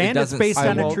 like, it's based I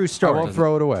on a won't- true I story. won't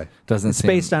throw it away. Doesn't It's seem,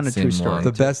 based on a seem true story. long.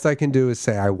 The best I can do is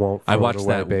say I won't. Throw I watched it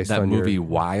away that based on movie Your,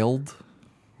 Wild,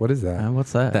 what is that?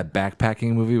 What's that? that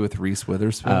backpacking movie with Reese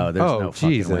Witherspoon. Oh, there's no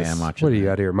Jesus! fucking way I'm watching. What are you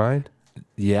that. out of your mind?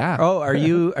 yeah. Oh, are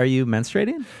you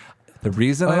menstruating? The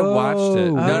reason I watched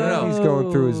it. No. He's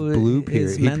going through his blue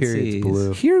his period. He periods menses.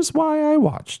 blue. Here's why I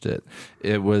watched it.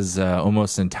 It was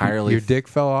almost entirely. Your dick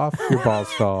fell off. Your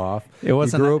balls fell off. It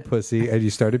wasn't You grew a- a pussy and you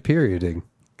started perioding.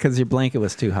 Because your blanket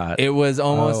was too hot. It was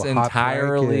almost Oh, hot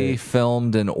entirely blanket.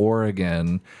 filmed in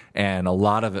Oregon, and a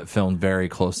lot of it filmed very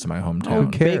close to my hometown.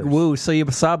 Okay. Big woo. So you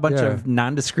saw a bunch Yeah. of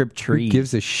nondescript Who trees.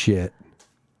 gives a shit?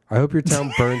 I hope your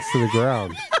town burns to the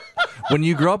ground. When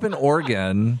you grow up in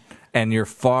Oregon and you're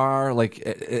far, like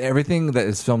everything that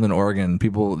is filmed in Oregon,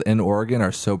 people in Oregon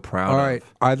are so proud All of. right.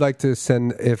 I'd like to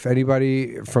send, if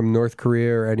anybody from North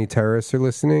Korea or any terrorists are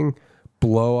listening,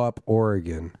 Blow up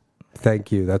Oregon.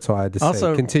 Thank you. That's all I had to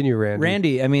say. Continue, Randy.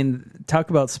 Randy, I mean, talk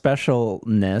about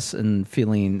specialness and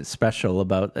feeling special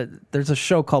about. There's a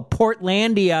show called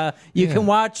Portlandia. You can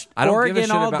watch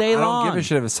Oregon all day long. I don't give a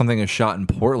shit if something is shot in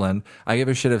Portland. I give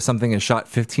a shit if something is shot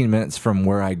 15 minutes from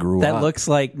where I grew up. That looks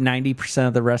like 90%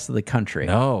 of the rest of the country.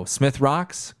 No, Smith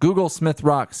Rocks. Google Smith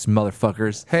Rocks,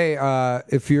 motherfuckers. Hey,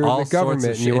 if you're in the government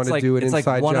and you want to do an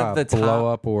inside job, blow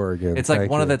up Oregon. It's like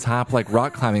one of the top like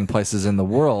rock climbing places in the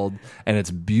world, and it's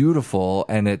beautiful.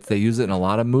 And they use it in a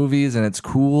lot of movies, and it's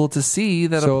cool to see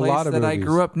that a place that I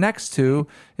grew up next to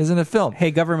is in a film.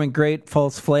 Hey, government, great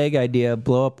false flag idea.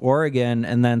 Blow up Oregon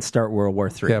and then start World War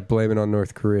III. Yeah, blame it on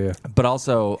North Korea. But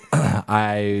also,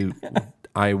 I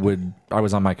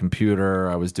was on my computer.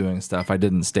 I was doing stuff. I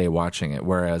didn't stay watching it.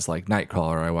 Whereas like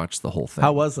Nightcrawler, I watched the whole thing.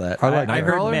 How was that? I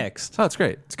heard mixed. Oh, it's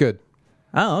great. It's good.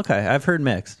 Oh, okay. I've heard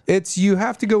mixed. You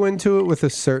have to go into it with a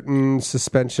certain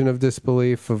suspension of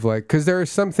disbelief of like, because there are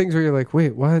some things where you're like,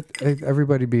 wait, what?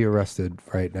 Everybody be arrested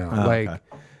right now. Okay.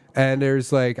 And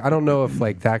there's like, I don't know if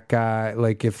like that guy,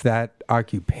 like if that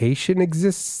occupation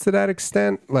exists to that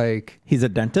extent. Like he's a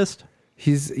dentist.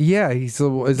 Is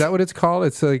that what it's called?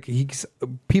 It's like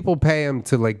people pay him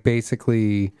to like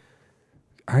basically,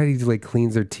 he like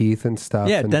cleans their teeth and stuff.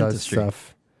 Yeah, and dentistry. Does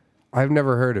stuff. I've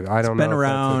never heard of it. I don't know. It's been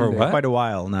around for quite a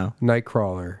while now.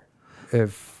 Nightcrawler.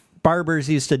 If barbers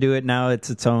used to do it, now it's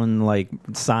its own like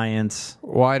science.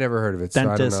 Well, I never heard of it.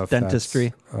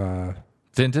 Dentistry.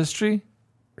 Dentistry?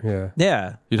 Yeah.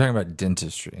 Yeah. You're talking about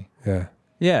dentistry. Yeah.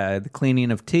 Yeah, the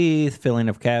cleaning of teeth, filling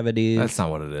of cavities. That's not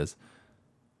what it is.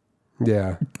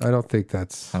 Yeah, I don't think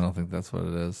that's what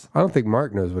it is. I don't think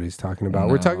Mark knows what he's talking about.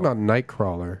 No. We're talking about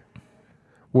Nightcrawler,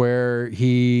 where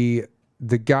the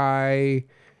guy.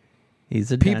 He's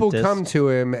a people dentist. come to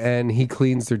him and he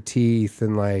cleans their teeth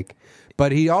and like,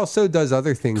 but he also does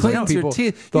other things. Cleans like people, your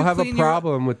teeth. They'll have a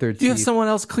problem with their teeth. Do you have someone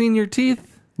else clean your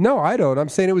teeth? No, I don't. I'm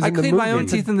saying it was in the movie. I clean my own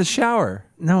teeth in the shower.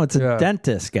 No, it's a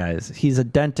dentist, guys. He's a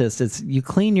dentist. It's you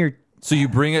clean your. So you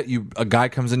bring it. A guy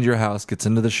comes into your house, gets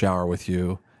into the shower with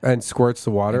you, and squirts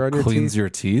the water on your teeth. Cleans your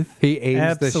teeth. He aims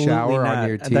Absolutely the shower not. on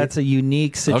your teeth. That's a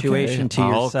unique situation to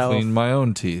yourself. I'll clean my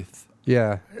own teeth.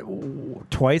 Yeah.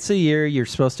 Twice a year, you're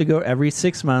supposed to go every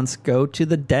 6 months, go to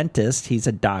the dentist. He's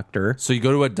a doctor. So you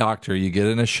go to a doctor, you get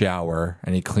in a shower,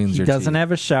 and he cleans your teeth. He doesn't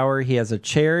have a shower. He has a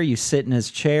chair. You sit in his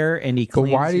chair, and he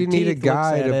cleans But why do you your need teeth, a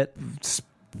guy looks at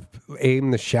to aim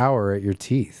the shower at your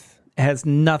teeth? It has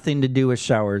nothing to do with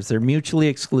showers. They're mutually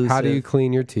exclusive. How do you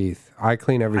clean your teeth? I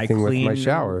clean everything with my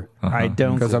shower. I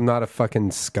don't. Because I'm not a fucking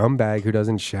scumbag who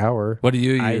doesn't shower. What do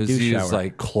you use? I do You use shower.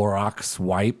 like Clorox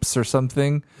wipes or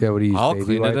something? Yeah, what do you use? I'll baby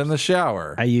clean wipes? it in the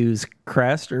shower. I use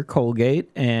Crest or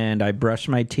Colgate, and I brush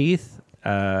my teeth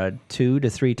 2 to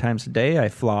 3 times a day. I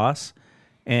floss,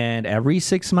 and every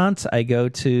 6 months I go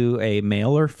to a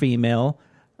male or female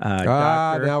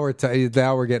doctor.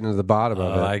 Now we're getting to the bottom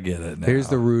of it. I get it now. Here's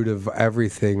the root of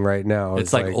everything right now.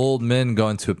 It's like old men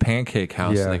going to a pancake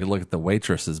house and they can look at the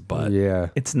waitress's butt. Yeah.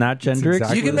 It's not gender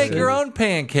exactly You can what make it your is. own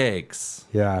pancakes.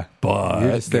 Yeah. But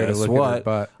You're just there to guess look what? at her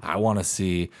butt. I want to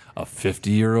see a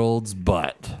 50-year-old's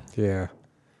butt. Yeah.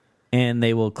 And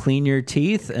they will clean your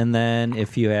teeth, and then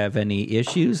if you have any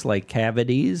issues like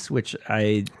cavities, which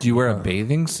I Do you wear a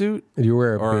bathing suit? Do you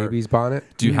wear a Or baby's bonnet?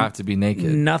 Do you have to be naked?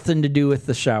 nothing to do with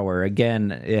the shower.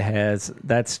 Again,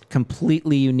 that's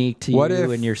completely unique to What you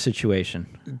if- and your situation.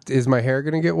 Is my hair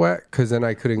going to get wet? Because then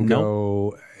I couldn't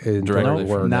go into Directly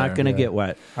work. from Not there. going to Yeah. get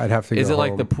wet. I'd have to Is go it like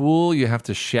home. the pool? You have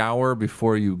to shower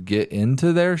before you get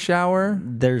into their shower?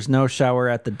 There's no shower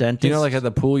at the dentist. You know, like at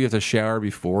the pool, you have to shower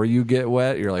before you get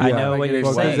wet. You're like, I why know am what getting you're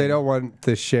Well, wet? because they don't want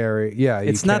the sharing. Yeah,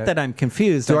 it's not that I'm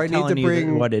confused. Do I'm I need telling to you that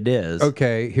bring- what it is.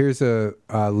 Okay, here's a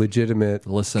legitimate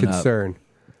Listen up. concern.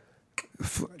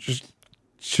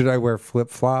 Should I wear flip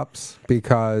flops?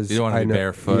 Because You don't wanna I be know-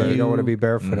 barefoot. Yeah, you don't want to be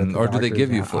barefoot. At the Or do they doctor's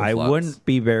give you office. flip I flops? wouldn't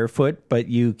be barefoot, but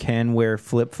you can wear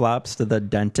flip flops to the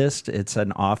dentist. It's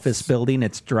an office building.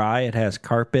 It's dry. It has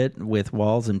carpet with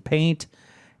walls and paint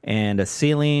and a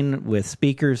ceiling with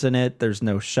speakers in it. There's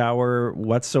no shower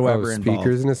whatsoever involved.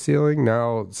 Speakers in the ceiling.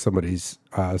 Now somebody's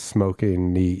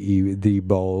smoking the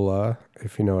Ebola.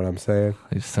 If you know what I'm saying.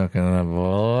 He's sucking a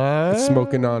boy.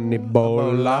 Smoking on the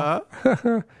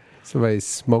Ebola. Somebody's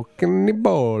smoking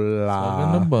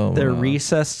Ebola. They're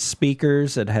recessed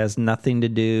speakers. It has nothing to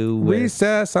do with...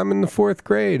 Recess. I'm in the 4th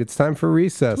grade. It's time for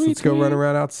recess. Let's go run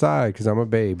around outside because I'm a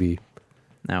baby.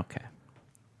 Okay.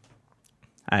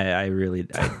 I really...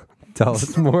 Tell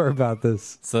us more about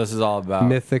this So this is all about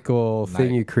mythical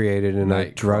thing you created in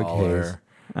a drug haze.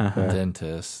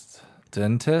 Dentist.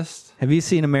 Dentist? Have you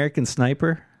seen American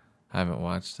Sniper? I haven't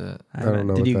watched it. I don't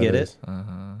know. Did what you that get is. it?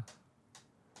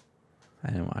 I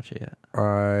didn't watch it yet.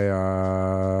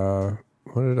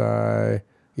 What did I?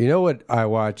 You know what I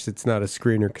watched? It's not a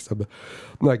screener because I'm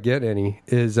not getting any.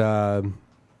 Is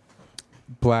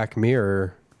Black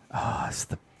Mirror. Oh, it's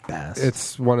the best.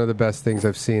 It's one of the best things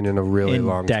I've seen in a really in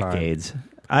long decades. time.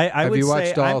 Have you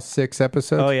watched all 6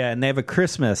 episodes? Oh yeah, and they have a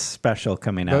Christmas special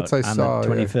coming out That's I on saw, the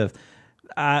 25th.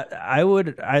 I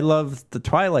love the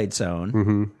Twilight Zone,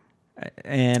 Mm-hmm.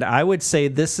 and I would say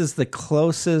this is the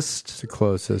closest. It's the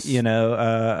closest.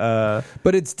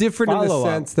 But it's different in the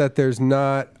sense that there's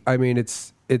not. I mean,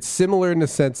 it's similar in the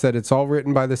sense that it's all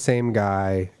written by the same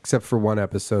guy, except for one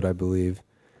episode, I believe.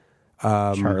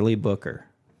 Charlie Brooker.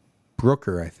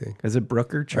 Brooker, I think. Is it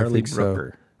Brooker? Charlie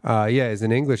Brooker. So. Yeah, he's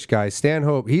an English guy.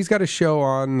 Stanhope, he's got a show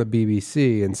on the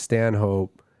BBC, and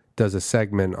Stanhope does a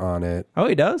segment on it. Oh,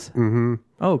 he does? Mm-hmm.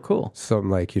 Oh, cool. Something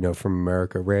like, from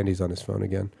America. Randy's on his phone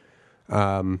again.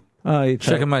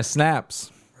 Checking my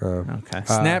snaps. Okay.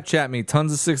 Snapchat me.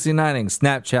 Tons of 69ing.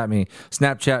 Snapchat me.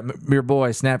 Snapchat your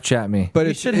boy. Snapchat me. But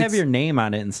you should have your name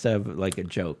on it instead of like a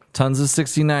joke. Tons of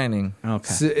 69ing.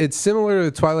 Okay. It's similar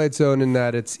to Twilight Zone in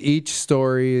that it's each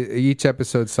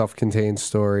episode self-contained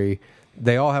story.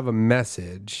 They all have a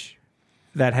message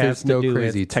that has There's to no do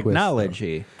crazy with twist,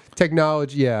 technology.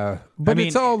 Technology, yeah. But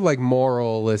it's all like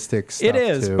moralistic stuff. It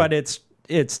is, too. but it's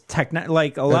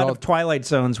like a lot of Twilight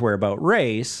Zones were about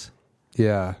race.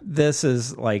 Yeah. This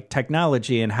is like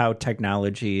technology and how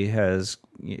technology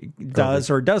does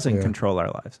or doesn't control our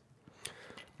lives.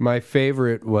 My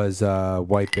favorite was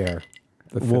White Bear.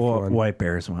 The fifth one. White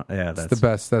Bear is one. Yeah, that's the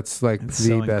best. That's like the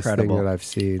so best incredible. thing that I've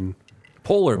seen.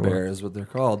 Polar bear is what they're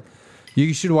called.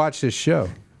 You should watch this show.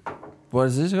 What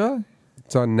is this called?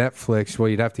 It's on Netflix. Well,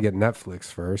 you'd have to get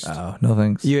Netflix first. Oh, no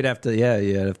thanks. You'd have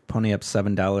to pony up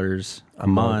 $7 a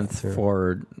month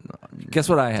for. Guess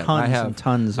what I have? Tons and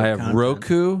tons of I have content.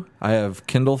 Roku. I have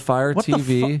Kindle Fire What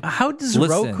TV. How does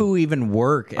Listen. Roku even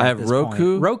work? I have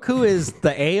Roku. Point? Roku is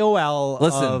the AOL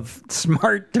Listen. of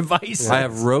smart devices. I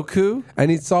have Roku,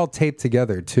 And it's all taped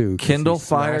together, too. 'cause Kindle he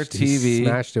Fire smashed- he TV.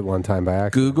 smashed it one time by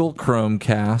accident. Google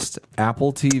Chromecast,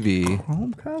 Apple TV.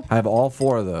 I have all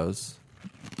 4 of those.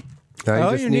 Now you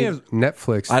All just you need need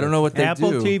Netflix. I don't know what they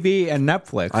Apple do. TV and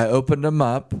Netflix. I opened them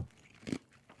up.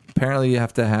 Apparently, you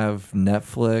have to have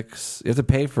Netflix. You have to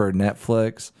pay for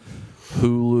Netflix,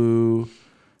 Hulu,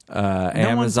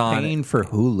 Amazon. One's paying for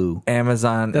Hulu.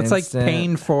 Amazon. That's Instant, like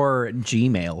paying for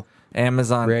Gmail.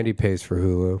 Amazon. Randy pays for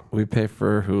Hulu. We pay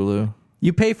for Hulu.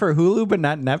 You pay for Hulu, but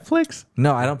not Netflix?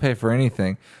 No, I don't pay for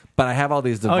anything. But I have all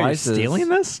these devices. Oh, you're stealing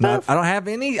this stuff? I don't have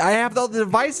any. I have all the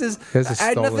devices. Here's a I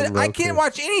had stolen nothing. I Roku. can't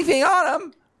watch anything on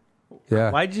them.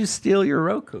 Yeah. Why'd you steal your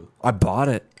Roku? I bought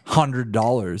it.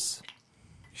 $100. You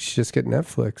should just get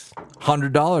Netflix.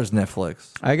 $100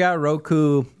 Netflix. I got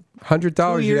Roku 2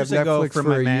 $100, you have years ago Netflix from for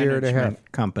my a year and a half.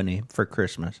 management company for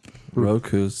Christmas.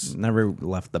 Roku's Never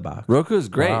left the box.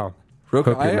 great. Wow.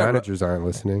 Roku. Hope your managers aren't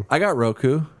listening. I got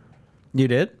Roku. You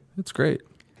did? It's great.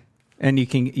 And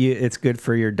it's good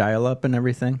for your dial-up and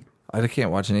everything? I can't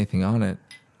watch anything on it.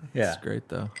 Yeah. It's great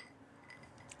though.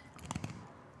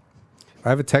 I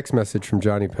have a text message from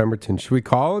Johnny Pemberton. Should we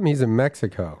call him? He's in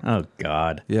Mexico. Oh,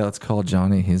 God. Yeah, let's call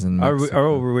Johnny. He's in Are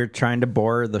Mexico. we trying to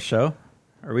bore the show?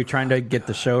 Are we trying to get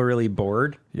the show really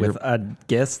bored with a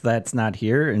guest that's not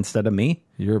here instead of me?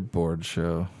 You're bored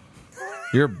show.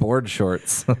 You're bored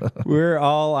shorts. We're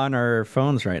all on our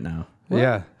phones right now.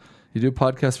 Yeah. You do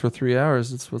podcasts for 3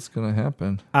 hours. That's what's going to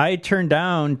happen. I turned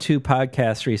down 2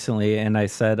 podcasts recently, and I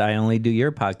said I only do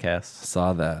your podcasts.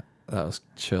 Saw that. That was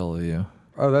chill of you.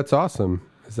 Oh, that's awesome.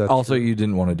 Is that Also, you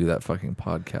didn't want to do that fucking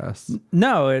podcast.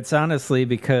 No, it's honestly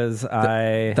because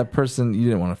That person, you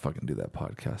didn't want to fucking do that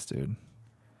podcast, dude.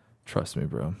 Trust me,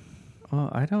 bro. Oh,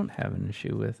 I don't have an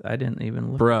issue with. I didn't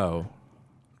even look. Bro.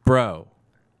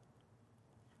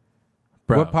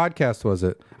 What podcast was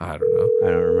it? I don't know.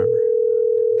 I don't remember.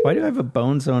 Why do I have a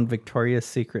Bone Zone Victoria's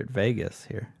Secret Vegas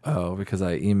here? Oh, because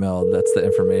I emailed. That's the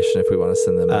information if we want to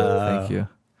send them in. Thank you.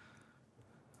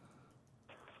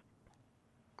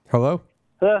 Hello?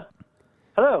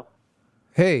 Hello.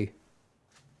 Hey.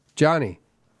 Johnny.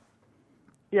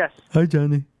 Yes. Hi,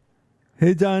 Johnny.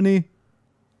 Hey, Johnny.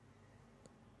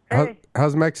 Hey.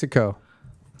 How's Mexico?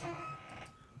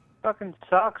 Fucking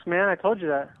sucks, man. I told you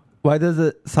that. Why does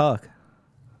it suck?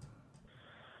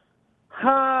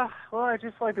 Well, I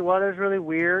just feel like the weather's really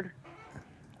weird.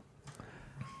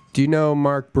 Do you know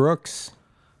Mark Brooks?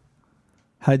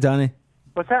 Hi, Johnny.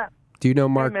 What's that? Do you know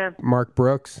man. Mark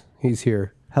Brooks? He's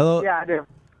here. Hello. Yeah, I do.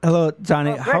 Hello,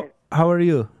 Johnny. Oh, great. How are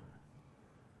you?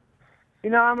 You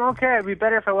know, I'm okay. It'd be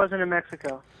better if I wasn't in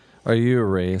Mexico. Are you a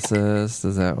racist?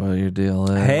 Is that what your deal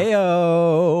is?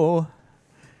 Heyo.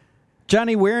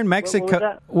 Johnny, where in was Mexico?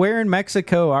 that? Where in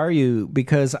Mexico are you?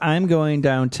 Because I'm going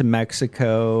down to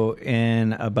Mexico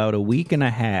in about a week and a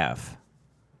half.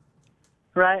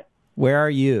 Right. Where are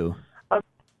you? I'm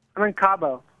in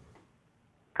Cabo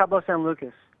San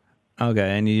Lucas.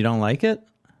 Okay, and you don't like it?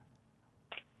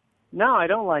 No, I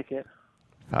don't like it.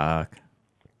 Fuck.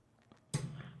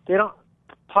 They don't.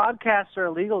 Podcasts are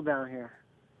illegal down here.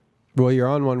 Well, you're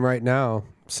on one right now,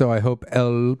 so I hope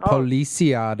El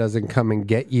Policia doesn't come and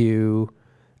get you,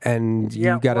 and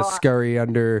Yeah, you got to well, scurry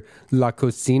under La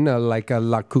Cocina like a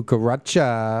La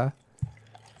Cucaracha.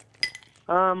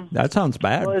 That sounds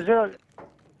bad. Well, is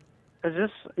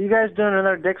this you guys doing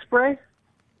another dick spray?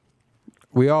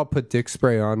 We all put dick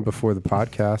spray on before the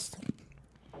podcast.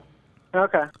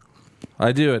 Okay.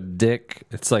 I do a dick.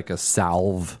 It's like a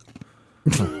salve.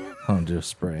 I don't do a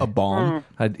spray. A balm?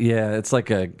 Yeah, it's like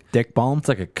a Dick balm? it's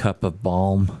like a cup of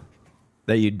balm.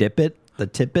 That you dip it? The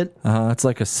tip it? It's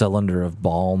like a cylinder of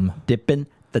balm. Dipping?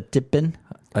 The tipping?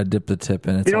 I dip the tip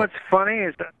in. It's You know like- what's funny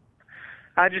is that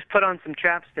I just put on some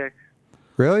chapstick.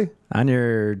 Really? On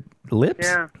your lips?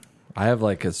 Yeah. I have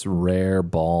like this rare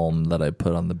balm that I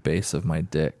put on the base of my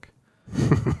dick.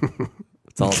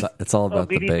 It's all about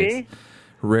the BDB? base.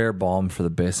 Rare balm for the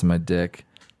base of my dick.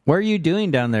 What are you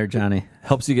doing down there, Johnny?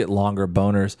 Helps you get longer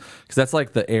boners because that's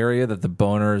like the area that the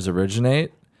boners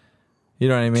originate. You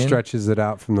know what I mean? Stretches it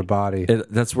out from the body.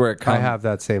 That's where it comes. I have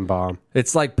that same bomb.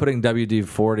 It's like putting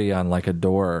WD-40 on like a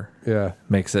door. Yeah.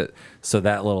 Makes it so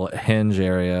that little hinge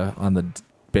area on the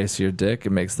base of your dick,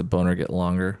 it makes the boner get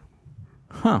longer.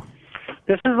 Huh.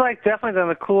 This is like definitely one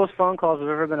of the coolest phone calls I've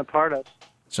ever been a part of.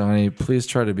 Johnny, please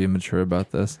try to be mature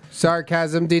about this.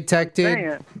 Sarcasm Saying detected.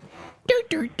 it.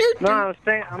 No,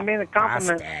 I'm being a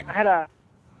compliment. I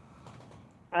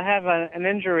have an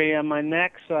injury on my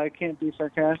neck, so I can't be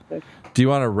sarcastic. Do you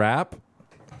want to rap?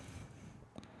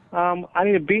 I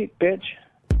need a beat, bitch.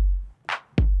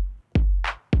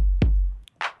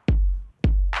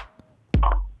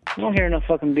 I don't hear no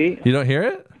fucking beat. You don't hear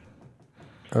it?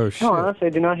 Oh, shit. No, honestly, I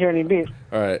do not hear any beat.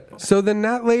 All right. So then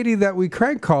that lady that we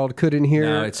crank called couldn't hear.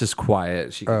 No, it's just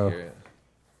quiet. She can Oh. hear it.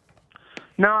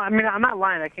 No, I mean, I'm not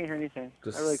lying. I can't hear anything.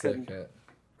 Just I really a second. couldn't.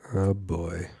 Oh,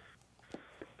 boy.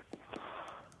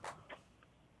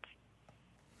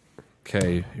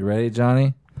 Okay, you ready,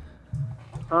 Johnny?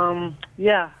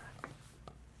 Yeah.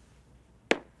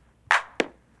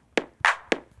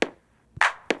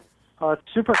 Oh, it's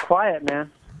super quiet,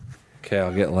 man. Okay,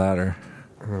 I'll get louder.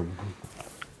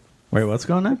 Wait, what's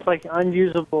going on? It's like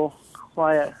unusable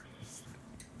quiet.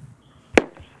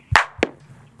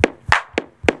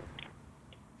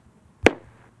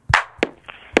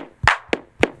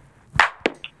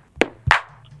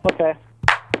 Okay.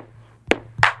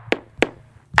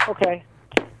 Okay.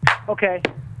 Okay.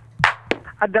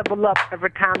 I double up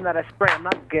every time that I spray. I'm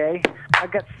not gay. I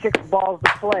got 6 balls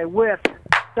to play with.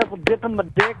 Double dipping my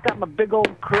dick. Got my big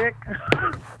old crick.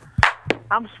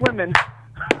 I'm swimming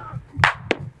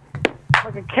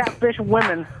like a catfish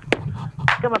women.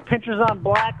 Got my pinchers on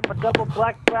black. I'm a double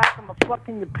black back. I'm a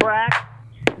fucking your crack.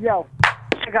 Yo,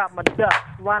 check out my ducks.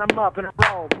 Line them up in a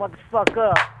row.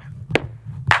 Motherfucker up.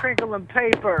 Crinkling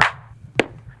paper.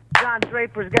 John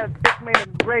Draper's got a dick made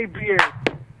of gray beard.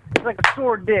 It's like a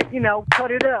sword dick, you know,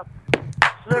 cut it up.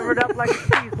 Serve it up like a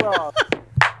cheese log.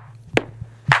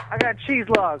 I got cheese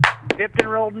logs, dipped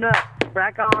and rolled nuts.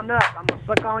 Back on up, I'm gonna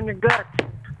suck on your guts.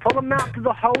 Pull them out to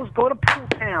the hose, go to Pool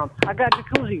Town. I got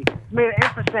jacuzzi, made of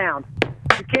infrasound.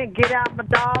 You can't get out my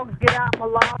dogs, get out my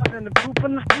logs, and the poop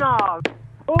and the snog.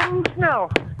 Ooh, snow,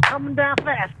 coming down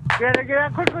fast. Better get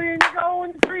out quickly and you go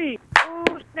in the tree.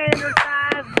 Ooh, standard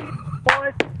size,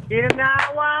 boys. Get it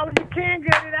out while you can't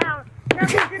get it out. Never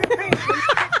get it paid when you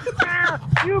get it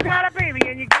down. You got a baby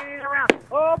and you get it around.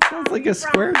 Oh, Sounds like a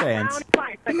square dance.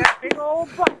 I got a big old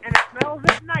butt and it smells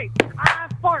at night. I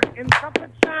fart and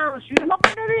trumpet sounds. Shoot 'em up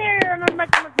into the air and then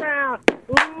make 'em ground.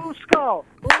 Ooh, skull.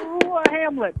 Ooh, a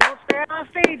Hamlet. Don't stay on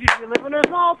stage if you live in a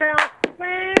small town.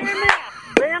 Bam me up,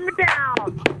 bam me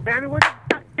down. Bam me with the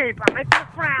duct tape. I make you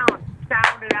frown.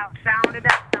 Sound it out, sound it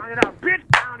out, sound it out. Bitch,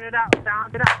 sound it out,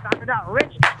 sound it out, sound it out.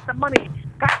 Rich got the money,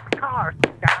 got the cars,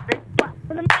 got a big butt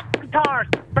for the Mac guitars.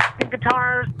 Practicing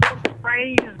guitars, don't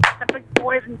sprays. Got the big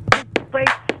boys and big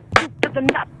face. Shoot to the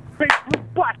nuts, big blue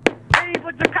butt. Hey,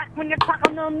 but the crack when you crack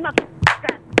on them nuts.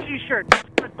 Got t-shirt,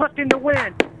 pushed in the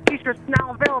wind. T-shirts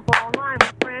now available online,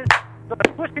 my friends. So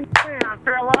pushed in the wind on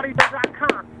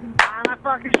FairLaudible.com. Buy my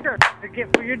fucking shirt to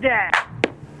get for your dad.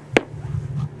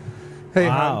 Hey,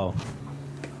 Wow. hon.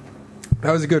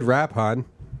 That was a good rap, hon.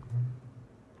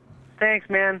 Thanks,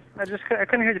 man. I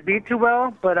couldn't hear the beat too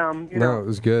well, but No, it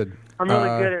was good. I'm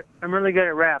really good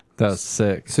at rap. That was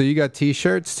sick. So you got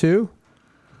T-shirts too?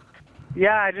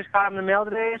 Yeah, I just got them in the mail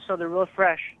today, so they're real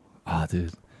fresh. Oh,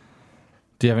 dude.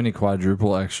 Do you have any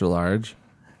quadruple extra large?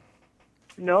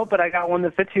 No, but I got one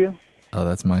that fits you. Oh,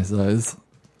 that's my size.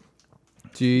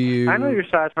 Do you? I know your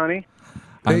size, honey.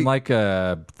 I'm like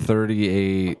a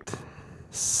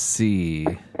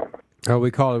 38C. Oh,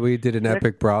 we did an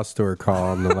epic bra store call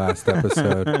on the last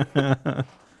episode.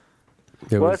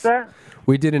 What's that?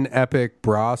 We did an epic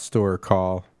bra store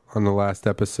call on the last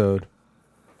episode.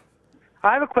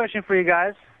 I have a question for you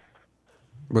guys.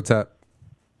 What's that?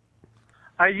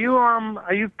 Are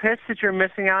you pissed that you're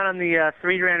missing out on the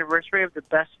 3-year anniversary of the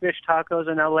Best Fish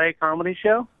Tacos in LA comedy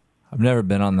show? I've never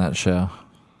been on that show.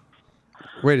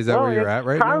 Wait, is that where you're at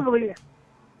right now?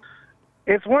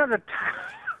 It's one of the...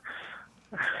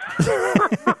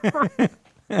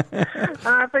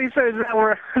 I thought you said is that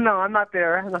where... No, I'm not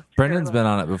there. Brendan's been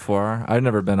on it before. I've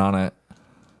never been on it.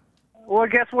 Well,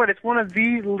 guess what? It's one of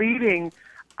the leading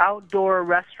outdoor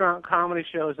restaurant comedy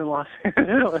shows in Los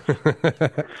Angeles.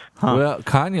 Well,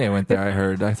 Kanye went there, I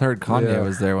heard. I heard Kanye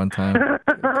was there one time.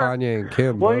 Kanye and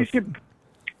Kim. Well, both. you should...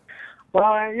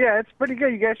 Well, yeah, it's pretty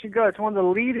good. You guys should go. It's one of the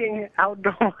leading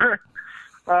outdoor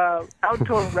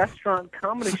restaurant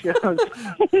comedy shows.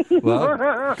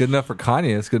 Well, good enough for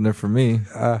Kanye. It's good enough for me.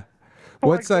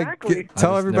 What's exactly.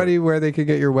 tell everybody where they can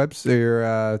get your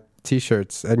your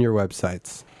t-shirts and your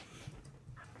websites.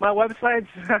 My website's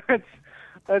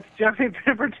it's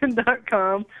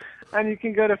johnnypemberton.com, and you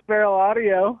can go to Feral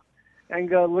Audio and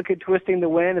go look at Twisting the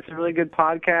Wind. It's a really good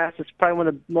podcast. It's probably one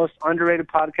of the most underrated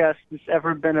podcasts that's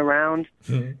ever been around.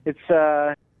 It's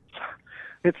I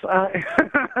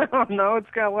don't know. It's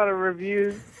got a lot of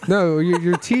reviews. No,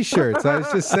 your t-shirts. I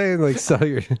was just saying, like, sell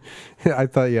your. I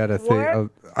thought you had a thing.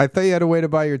 I thought you had a way to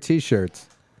buy your t-shirts.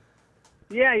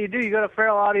 Yeah, you do. You go to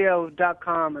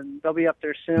feralaudio.com, and they'll be up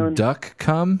there soon. Duck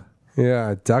cum?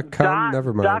 Yeah, .com.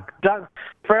 Never mind.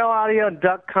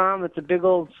 Feralaudio.com. It's a big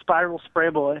old spiral spray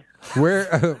boy. Where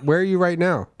are you right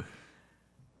now?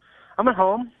 I'm at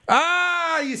home.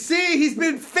 Ah, you see, he's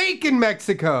been fake in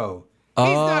Mexico. He's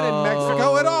not in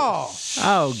Mexico at all.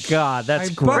 Oh, God,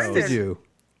 that's I gross. busted you.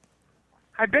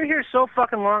 I've been here so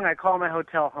fucking long, I call my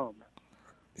hotel home.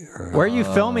 Where are you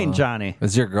filming, Johnny?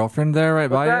 Is your girlfriend there right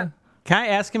by that? you? Can I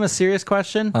ask him a serious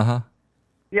question? Uh-huh.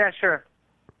 Yeah, sure.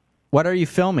 What are you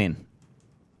filming?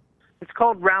 It's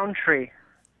called Roundtree.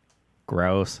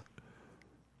 Gross.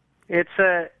 It's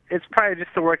probably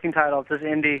just the working title. It's this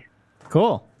indie.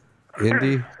 Cool.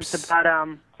 Indie. It's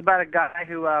about a guy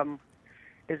who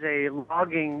is a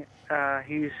logging.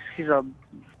 He's a.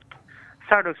 It's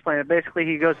hard to explain it. Basically,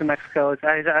 he goes to Mexico. It's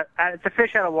a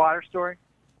fish out of water story.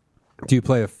 Do you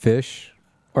play a fish?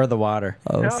 Or the water.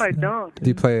 No, I don't. Do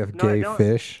you play a gay don't.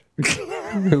 fish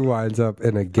who winds up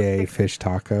in a gay fish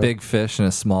taco? Big fish and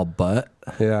a small butt.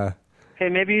 Yeah. Hey,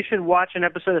 maybe you should watch an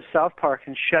episode of South Park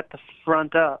and shut the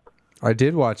front up. I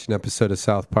did watch an episode of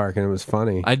South Park and it was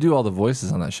funny. I do all the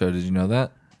voices on that show. Did you know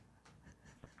that?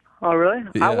 Oh, really?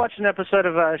 Yeah. I watched an episode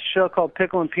of a show called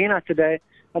Pickle and Peanut today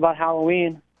about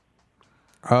Halloween.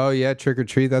 Oh, yeah, Trick or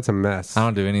Treat. That's a mess. I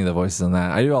don't do any of the voices on that.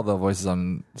 I do all the voices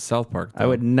on South Park, though. I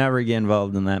would never get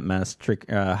involved in that mess.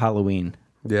 Halloween.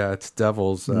 Yeah, it's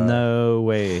Devils. No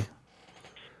way.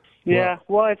 Yeah,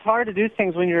 well, it's hard to do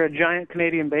things when you're a giant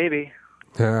Canadian baby.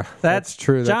 Yeah, that's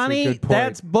true. That's Johnny, a good point.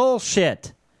 that's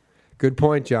bullshit. Good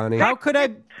point, Johnny. How could I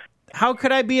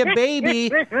be a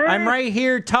baby? I'm right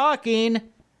here talking.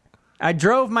 I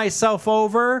drove myself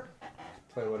over.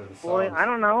 Boy, I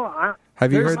don't know.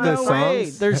 Have you There's heard the no way.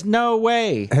 songs? There's no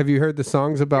way Have you heard the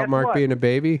songs about Guess Mark what? being a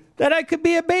baby? that I could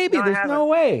be a baby. No, I There's no haven't.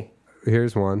 way.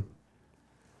 Here's one.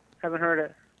 Haven't heard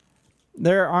it.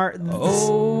 There are.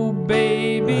 Oh,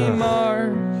 baby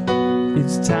Mark,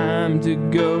 it's time to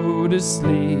go to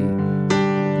sleep.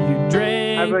 You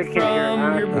drank really can't hear it,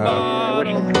 from your honestly. I wish I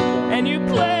bottle could. and you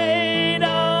played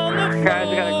on the Guys,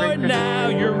 I got a floor. great Now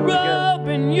Christmas you're present. Really good.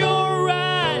 rubbing your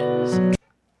eyes.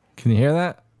 Can you hear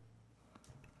that?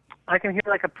 I can hear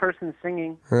like a person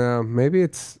singing. Maybe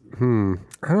it's, I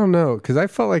don't know. Because I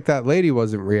felt like that lady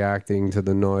wasn't reacting to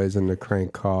the noise and the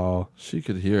crank call. She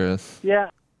could hear us. Yeah.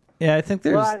 Yeah, I think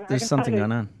there's Well, I can something tell you-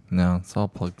 going on. No, it's all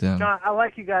plugged in. No, I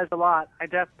like you guys a lot. I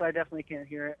definitely can't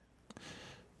hear it.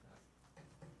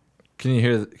 Can you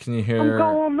hear? Can you I'm hear?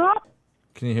 going up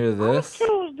Can you hear this?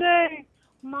 Tuesday.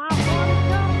 My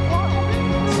heart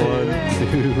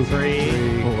 1, 2,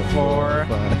 3, 4,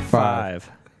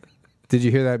 5. Did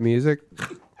you hear that music?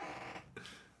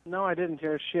 No, I didn't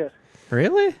hear shit.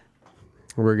 Really?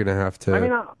 We're going to have to. I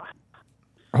mean, I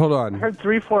Hold on. heard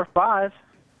 3, 4, 5.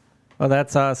 Well,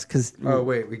 that's us. Cause Oh,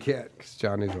 wait, we can't. Because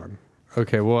Johnny's one.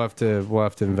 Okay, we'll have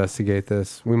to investigate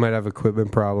this. We might have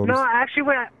equipment problems. No, actually,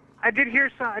 wait. I did hear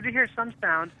some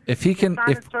sound. If he can, It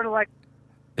sounded sort of like.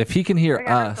 if he can hear I heard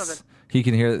us, something. he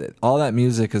can hear that all that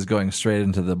music is going straight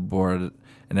into the board,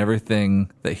 and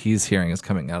everything that he's hearing is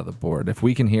coming out of the board. If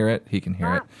we can hear it, he can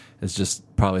hear it. It's just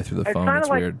probably through the It phone. sounded It's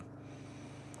like- weird.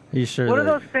 Are you sure? What are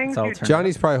that those things it's all you- turned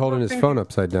Johnny's probably holding Those his things phone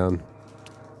upside down.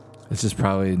 It's just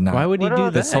probably not. Why would he What do are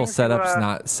that? this whole things setup's to,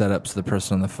 not set up so the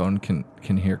person on the phone can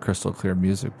hear crystal clear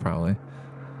music? Probably.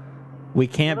 We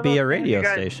can't What are be a those things radio you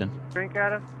guys station. Drink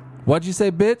out of? What'd you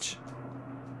say, bitch?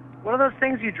 What are those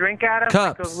things you drink out of?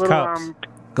 Cups. Like those little, Cups.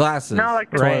 Glasses. No, like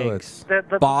the Toilets.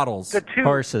 the Bottles. The tube.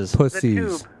 Horses. The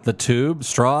Pussies. tube. The tube.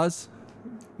 Straws.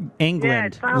 Yeah, it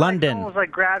England. sounded like London. someone was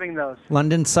like grabbing those.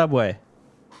 London subway.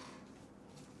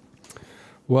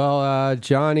 Well,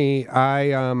 Johnny,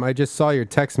 I just saw your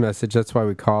text message. That's why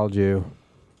we called you.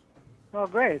 Oh,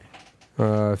 great.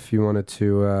 If you wanted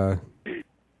to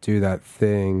do that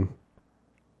thing,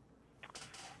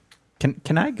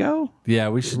 Can I go? Yeah,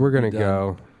 we should. we're gonna be done.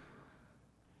 go.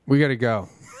 We gotta go.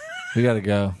 We gotta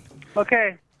go.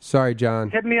 Okay, Sorry, John.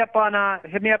 hit me up on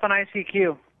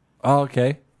ICQ. Oh,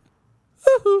 okay.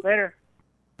 Later.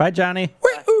 Bye, Johnny.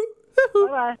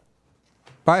 Bye.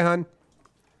 Bye, hon.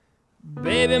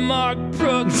 Baby Mark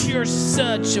Proksch, you're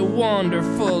such a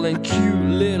wonderful and cute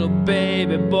little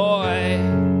baby boy.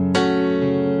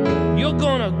 You're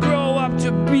gonna grow up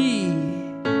to be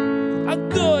a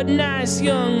good, nice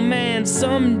young man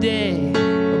someday.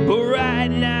 But right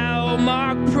now,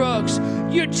 Mark Proksch,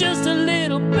 you're just a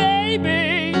little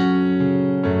baby.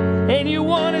 And you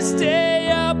wanna stay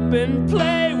up and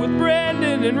play with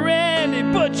Brandon and Randy,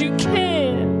 but you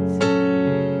can't.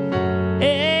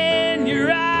 And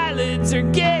your eyelids are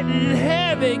getting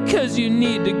heavy, 'cause you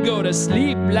need to go to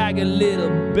sleep like a little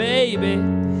baby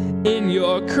in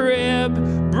your crib.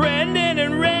 Brandon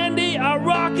and Randy are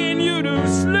rocking you to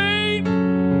sleep.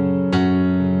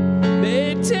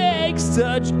 They take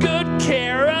such good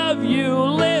care of you,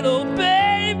 little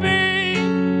baby.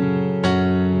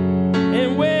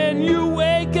 And when you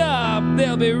wake up,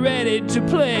 they'll be ready to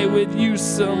play with you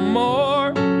some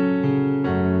more.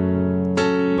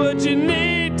 But you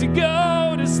need to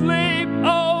go to sleep.